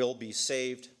yourself will be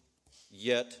saved,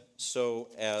 yet so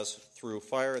as through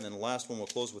fire. And then the last one, we'll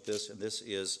close with this, and this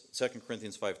is 2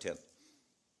 Corinthians 5:10.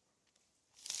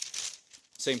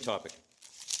 Same topic.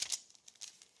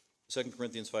 2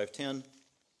 Corinthians 5:10.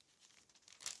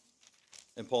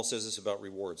 And Paul says this about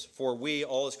rewards. For we,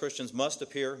 all as Christians,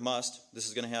 this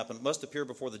is going to happen, must appear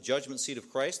before the judgment seat of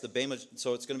Christ.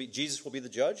 So it's going to be, Jesus will be the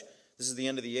judge. This is the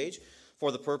end of the age.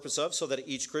 For the purpose of, so that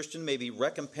each Christian may be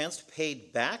recompensed,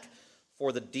 paid back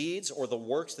for the deeds or the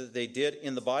works that they did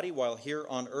in the body while here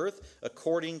on earth,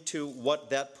 according to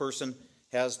what that person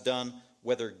has done,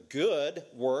 whether good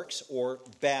works or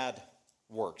bad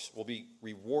works, will be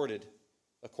rewarded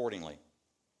accordingly.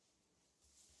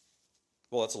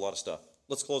 Well, that's a lot of stuff.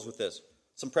 Let's close with this.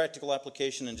 Some practical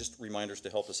application and just reminders to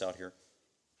help us out here.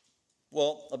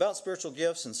 Well, about spiritual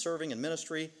gifts and serving and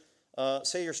ministry,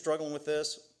 say you're struggling with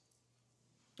this.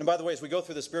 And by the way, as we go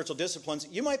through the spiritual disciplines,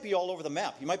 you might be all over the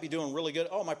map. You might be doing really good.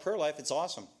 Oh, my prayer life, it's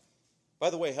awesome. By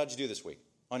the way, how'd you do this week?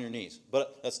 On your knees.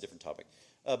 But that's a different topic.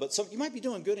 But you might be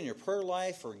doing good in your prayer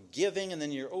life or giving, and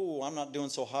then I'm not doing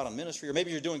so hot on ministry. Or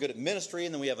maybe you're doing good at ministry,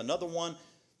 and then we have another one.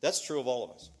 That's true of all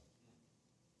of us.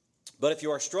 But if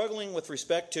you are struggling with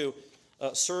respect to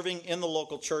serving in the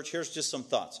local church, here's just some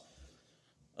thoughts.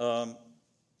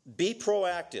 Be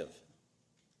proactive.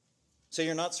 Say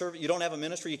you're not serving, you don't have a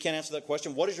ministry, you can't answer that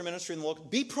question. What is your ministry in the local?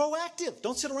 Be proactive.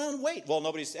 Don't sit around and wait. Well,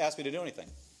 nobody's asked me to do anything.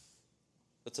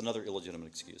 That's another illegitimate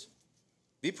excuse.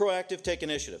 Be proactive, take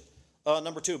initiative.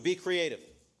 Number 2, be creative.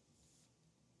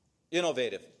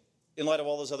 Innovative. In light of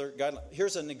all those other guidelines.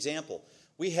 Here's an example.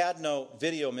 We had no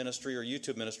video ministry or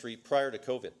YouTube ministry prior to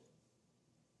COVID.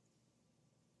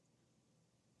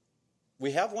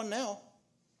 We have one now.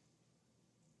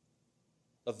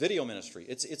 A video ministry.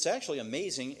 It's actually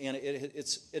amazing, and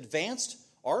it's advanced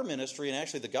our ministry and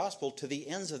actually the gospel to the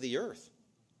ends of the earth.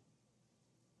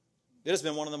 It has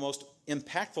been one of the most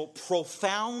impactful,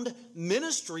 profound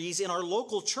ministries in our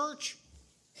local church.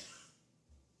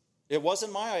 It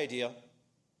wasn't my idea.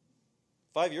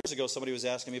 5 years ago, somebody was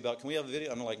asking me about, can we have a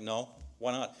video? I'm like, no,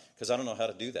 why not? Because I don't know how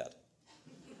to do that.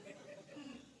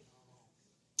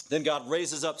 Then God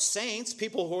raises up saints,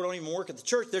 people who don't even work at the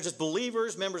church. They're just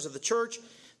believers, members of the church.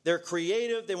 They're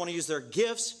creative. They want to use their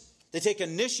gifts. They take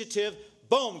initiative.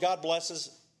 Boom, God blesses.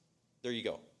 There you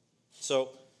go. So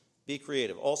be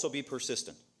creative. Also be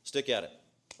persistent. Stick at it.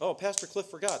 Oh, Pastor Cliff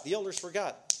forgot. The elders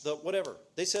forgot. Whatever.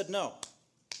 They said no.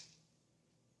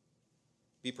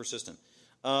 Be persistent.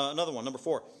 Another one, number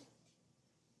 4.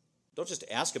 Don't just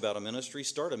ask about a ministry,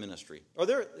 start a ministry.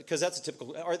 Because that's a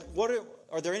typical,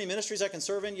 are there any ministries I can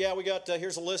serve in? Yeah, we got,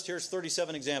 here's a list, here's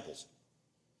 37 examples.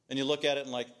 And you look at it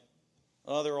and like,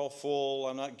 oh, they're all full,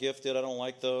 I'm not gifted, I don't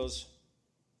like those.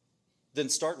 Then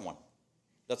start one.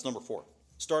 That's number 4.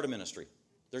 Start a ministry.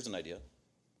 There's an idea.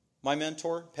 My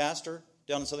mentor, pastor,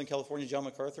 down in Southern California, John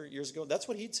MacArthur, years ago, that's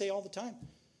what he'd say all the time.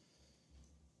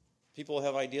 People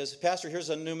have ideas. Pastor, here's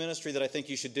a new ministry that I think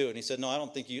you should do. And he said, no, I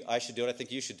don't think I should do it. I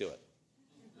think you should do it.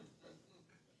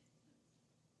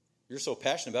 You're so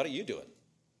passionate about it, you do it.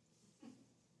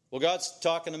 Well, God's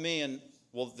talking to me, and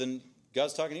well, then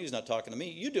God's talking to you. He's not talking to me.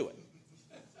 You do it.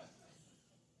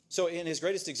 So in his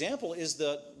greatest example is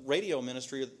the radio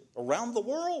ministry around the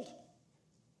world.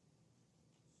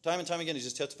 Time and time again, he's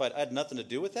just testified, I had nothing to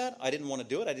do with that. I didn't want to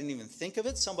do it. I didn't even think of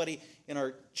it. Somebody in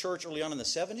our church early on in the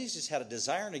 70s just had a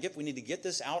desire and a gift. We need to get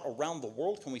this out around the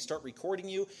world. Can we start recording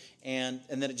you? And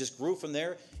then it just grew from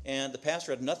there. And the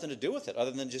pastor had nothing to do with it other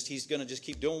than just he's going to just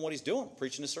keep doing what he's doing,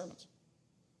 preaching his sermons.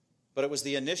 But it was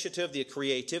the initiative, the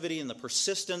creativity, and the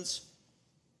persistence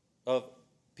of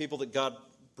people that God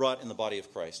brought in the body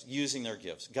of Christ, using their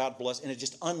gifts. God bless. And it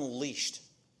just unleashed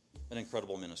an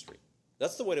incredible ministry.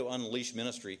 That's the way to unleash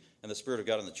ministry and the Spirit of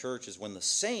God in the church, is when the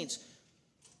saints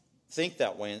think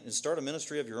that way and start a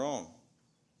ministry of your own.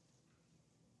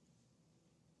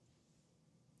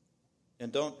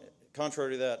 And don't,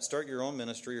 contrary to that, start your own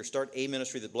ministry or start a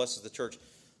ministry that blesses the church.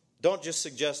 Don't just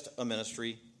suggest a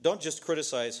ministry. Don't just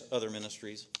criticize other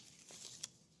ministries.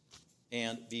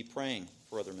 And be praying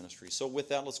for other ministries. So with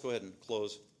that, let's go ahead and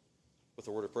close with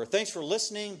a word of prayer. Thanks for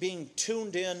listening, being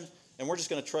tuned in. And we're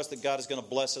just going to trust that God is going to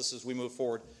bless us as we move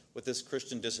forward with this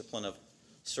Christian discipline of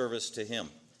service to Him.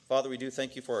 Father, we do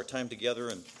thank you for our time together,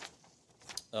 and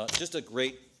just a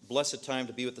great, blessed time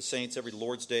to be with the saints every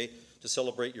Lord's Day, to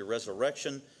celebrate your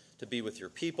resurrection, to be with your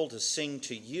people, to sing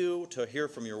to you, to hear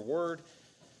from your word.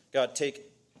 God, take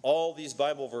all these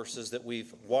Bible verses that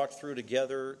we've walked through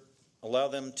together, allow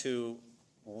them to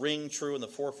ring true in the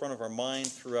forefront of our mind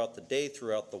throughout the day,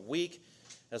 throughout the week,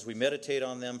 as we meditate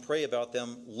on them, pray about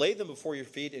them, lay them before your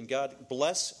feet, and God,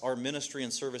 bless our ministry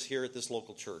and service here at this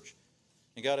local church.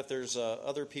 And God, if there's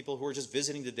other people who are just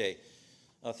visiting today,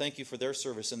 thank you for their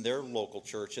service in their local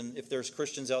church. And if there's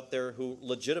Christians out there who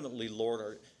legitimately, Lord,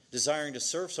 are desiring to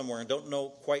serve somewhere and don't know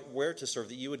quite where to serve,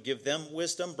 that you would give them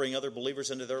wisdom, bring other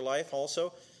believers into their life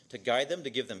also, to guide them, to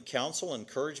give them counsel,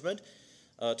 encouragement,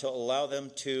 to allow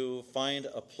them to find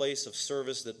a place of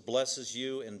service that blesses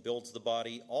you and builds the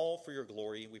body, all for your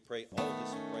glory. We pray all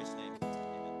this in Christ's name. Amen.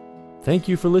 Thank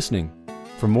you for listening.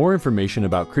 For more information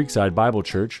about Creekside Bible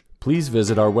Church, please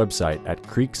visit our website at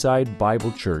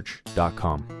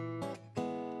creeksidebiblechurch.com.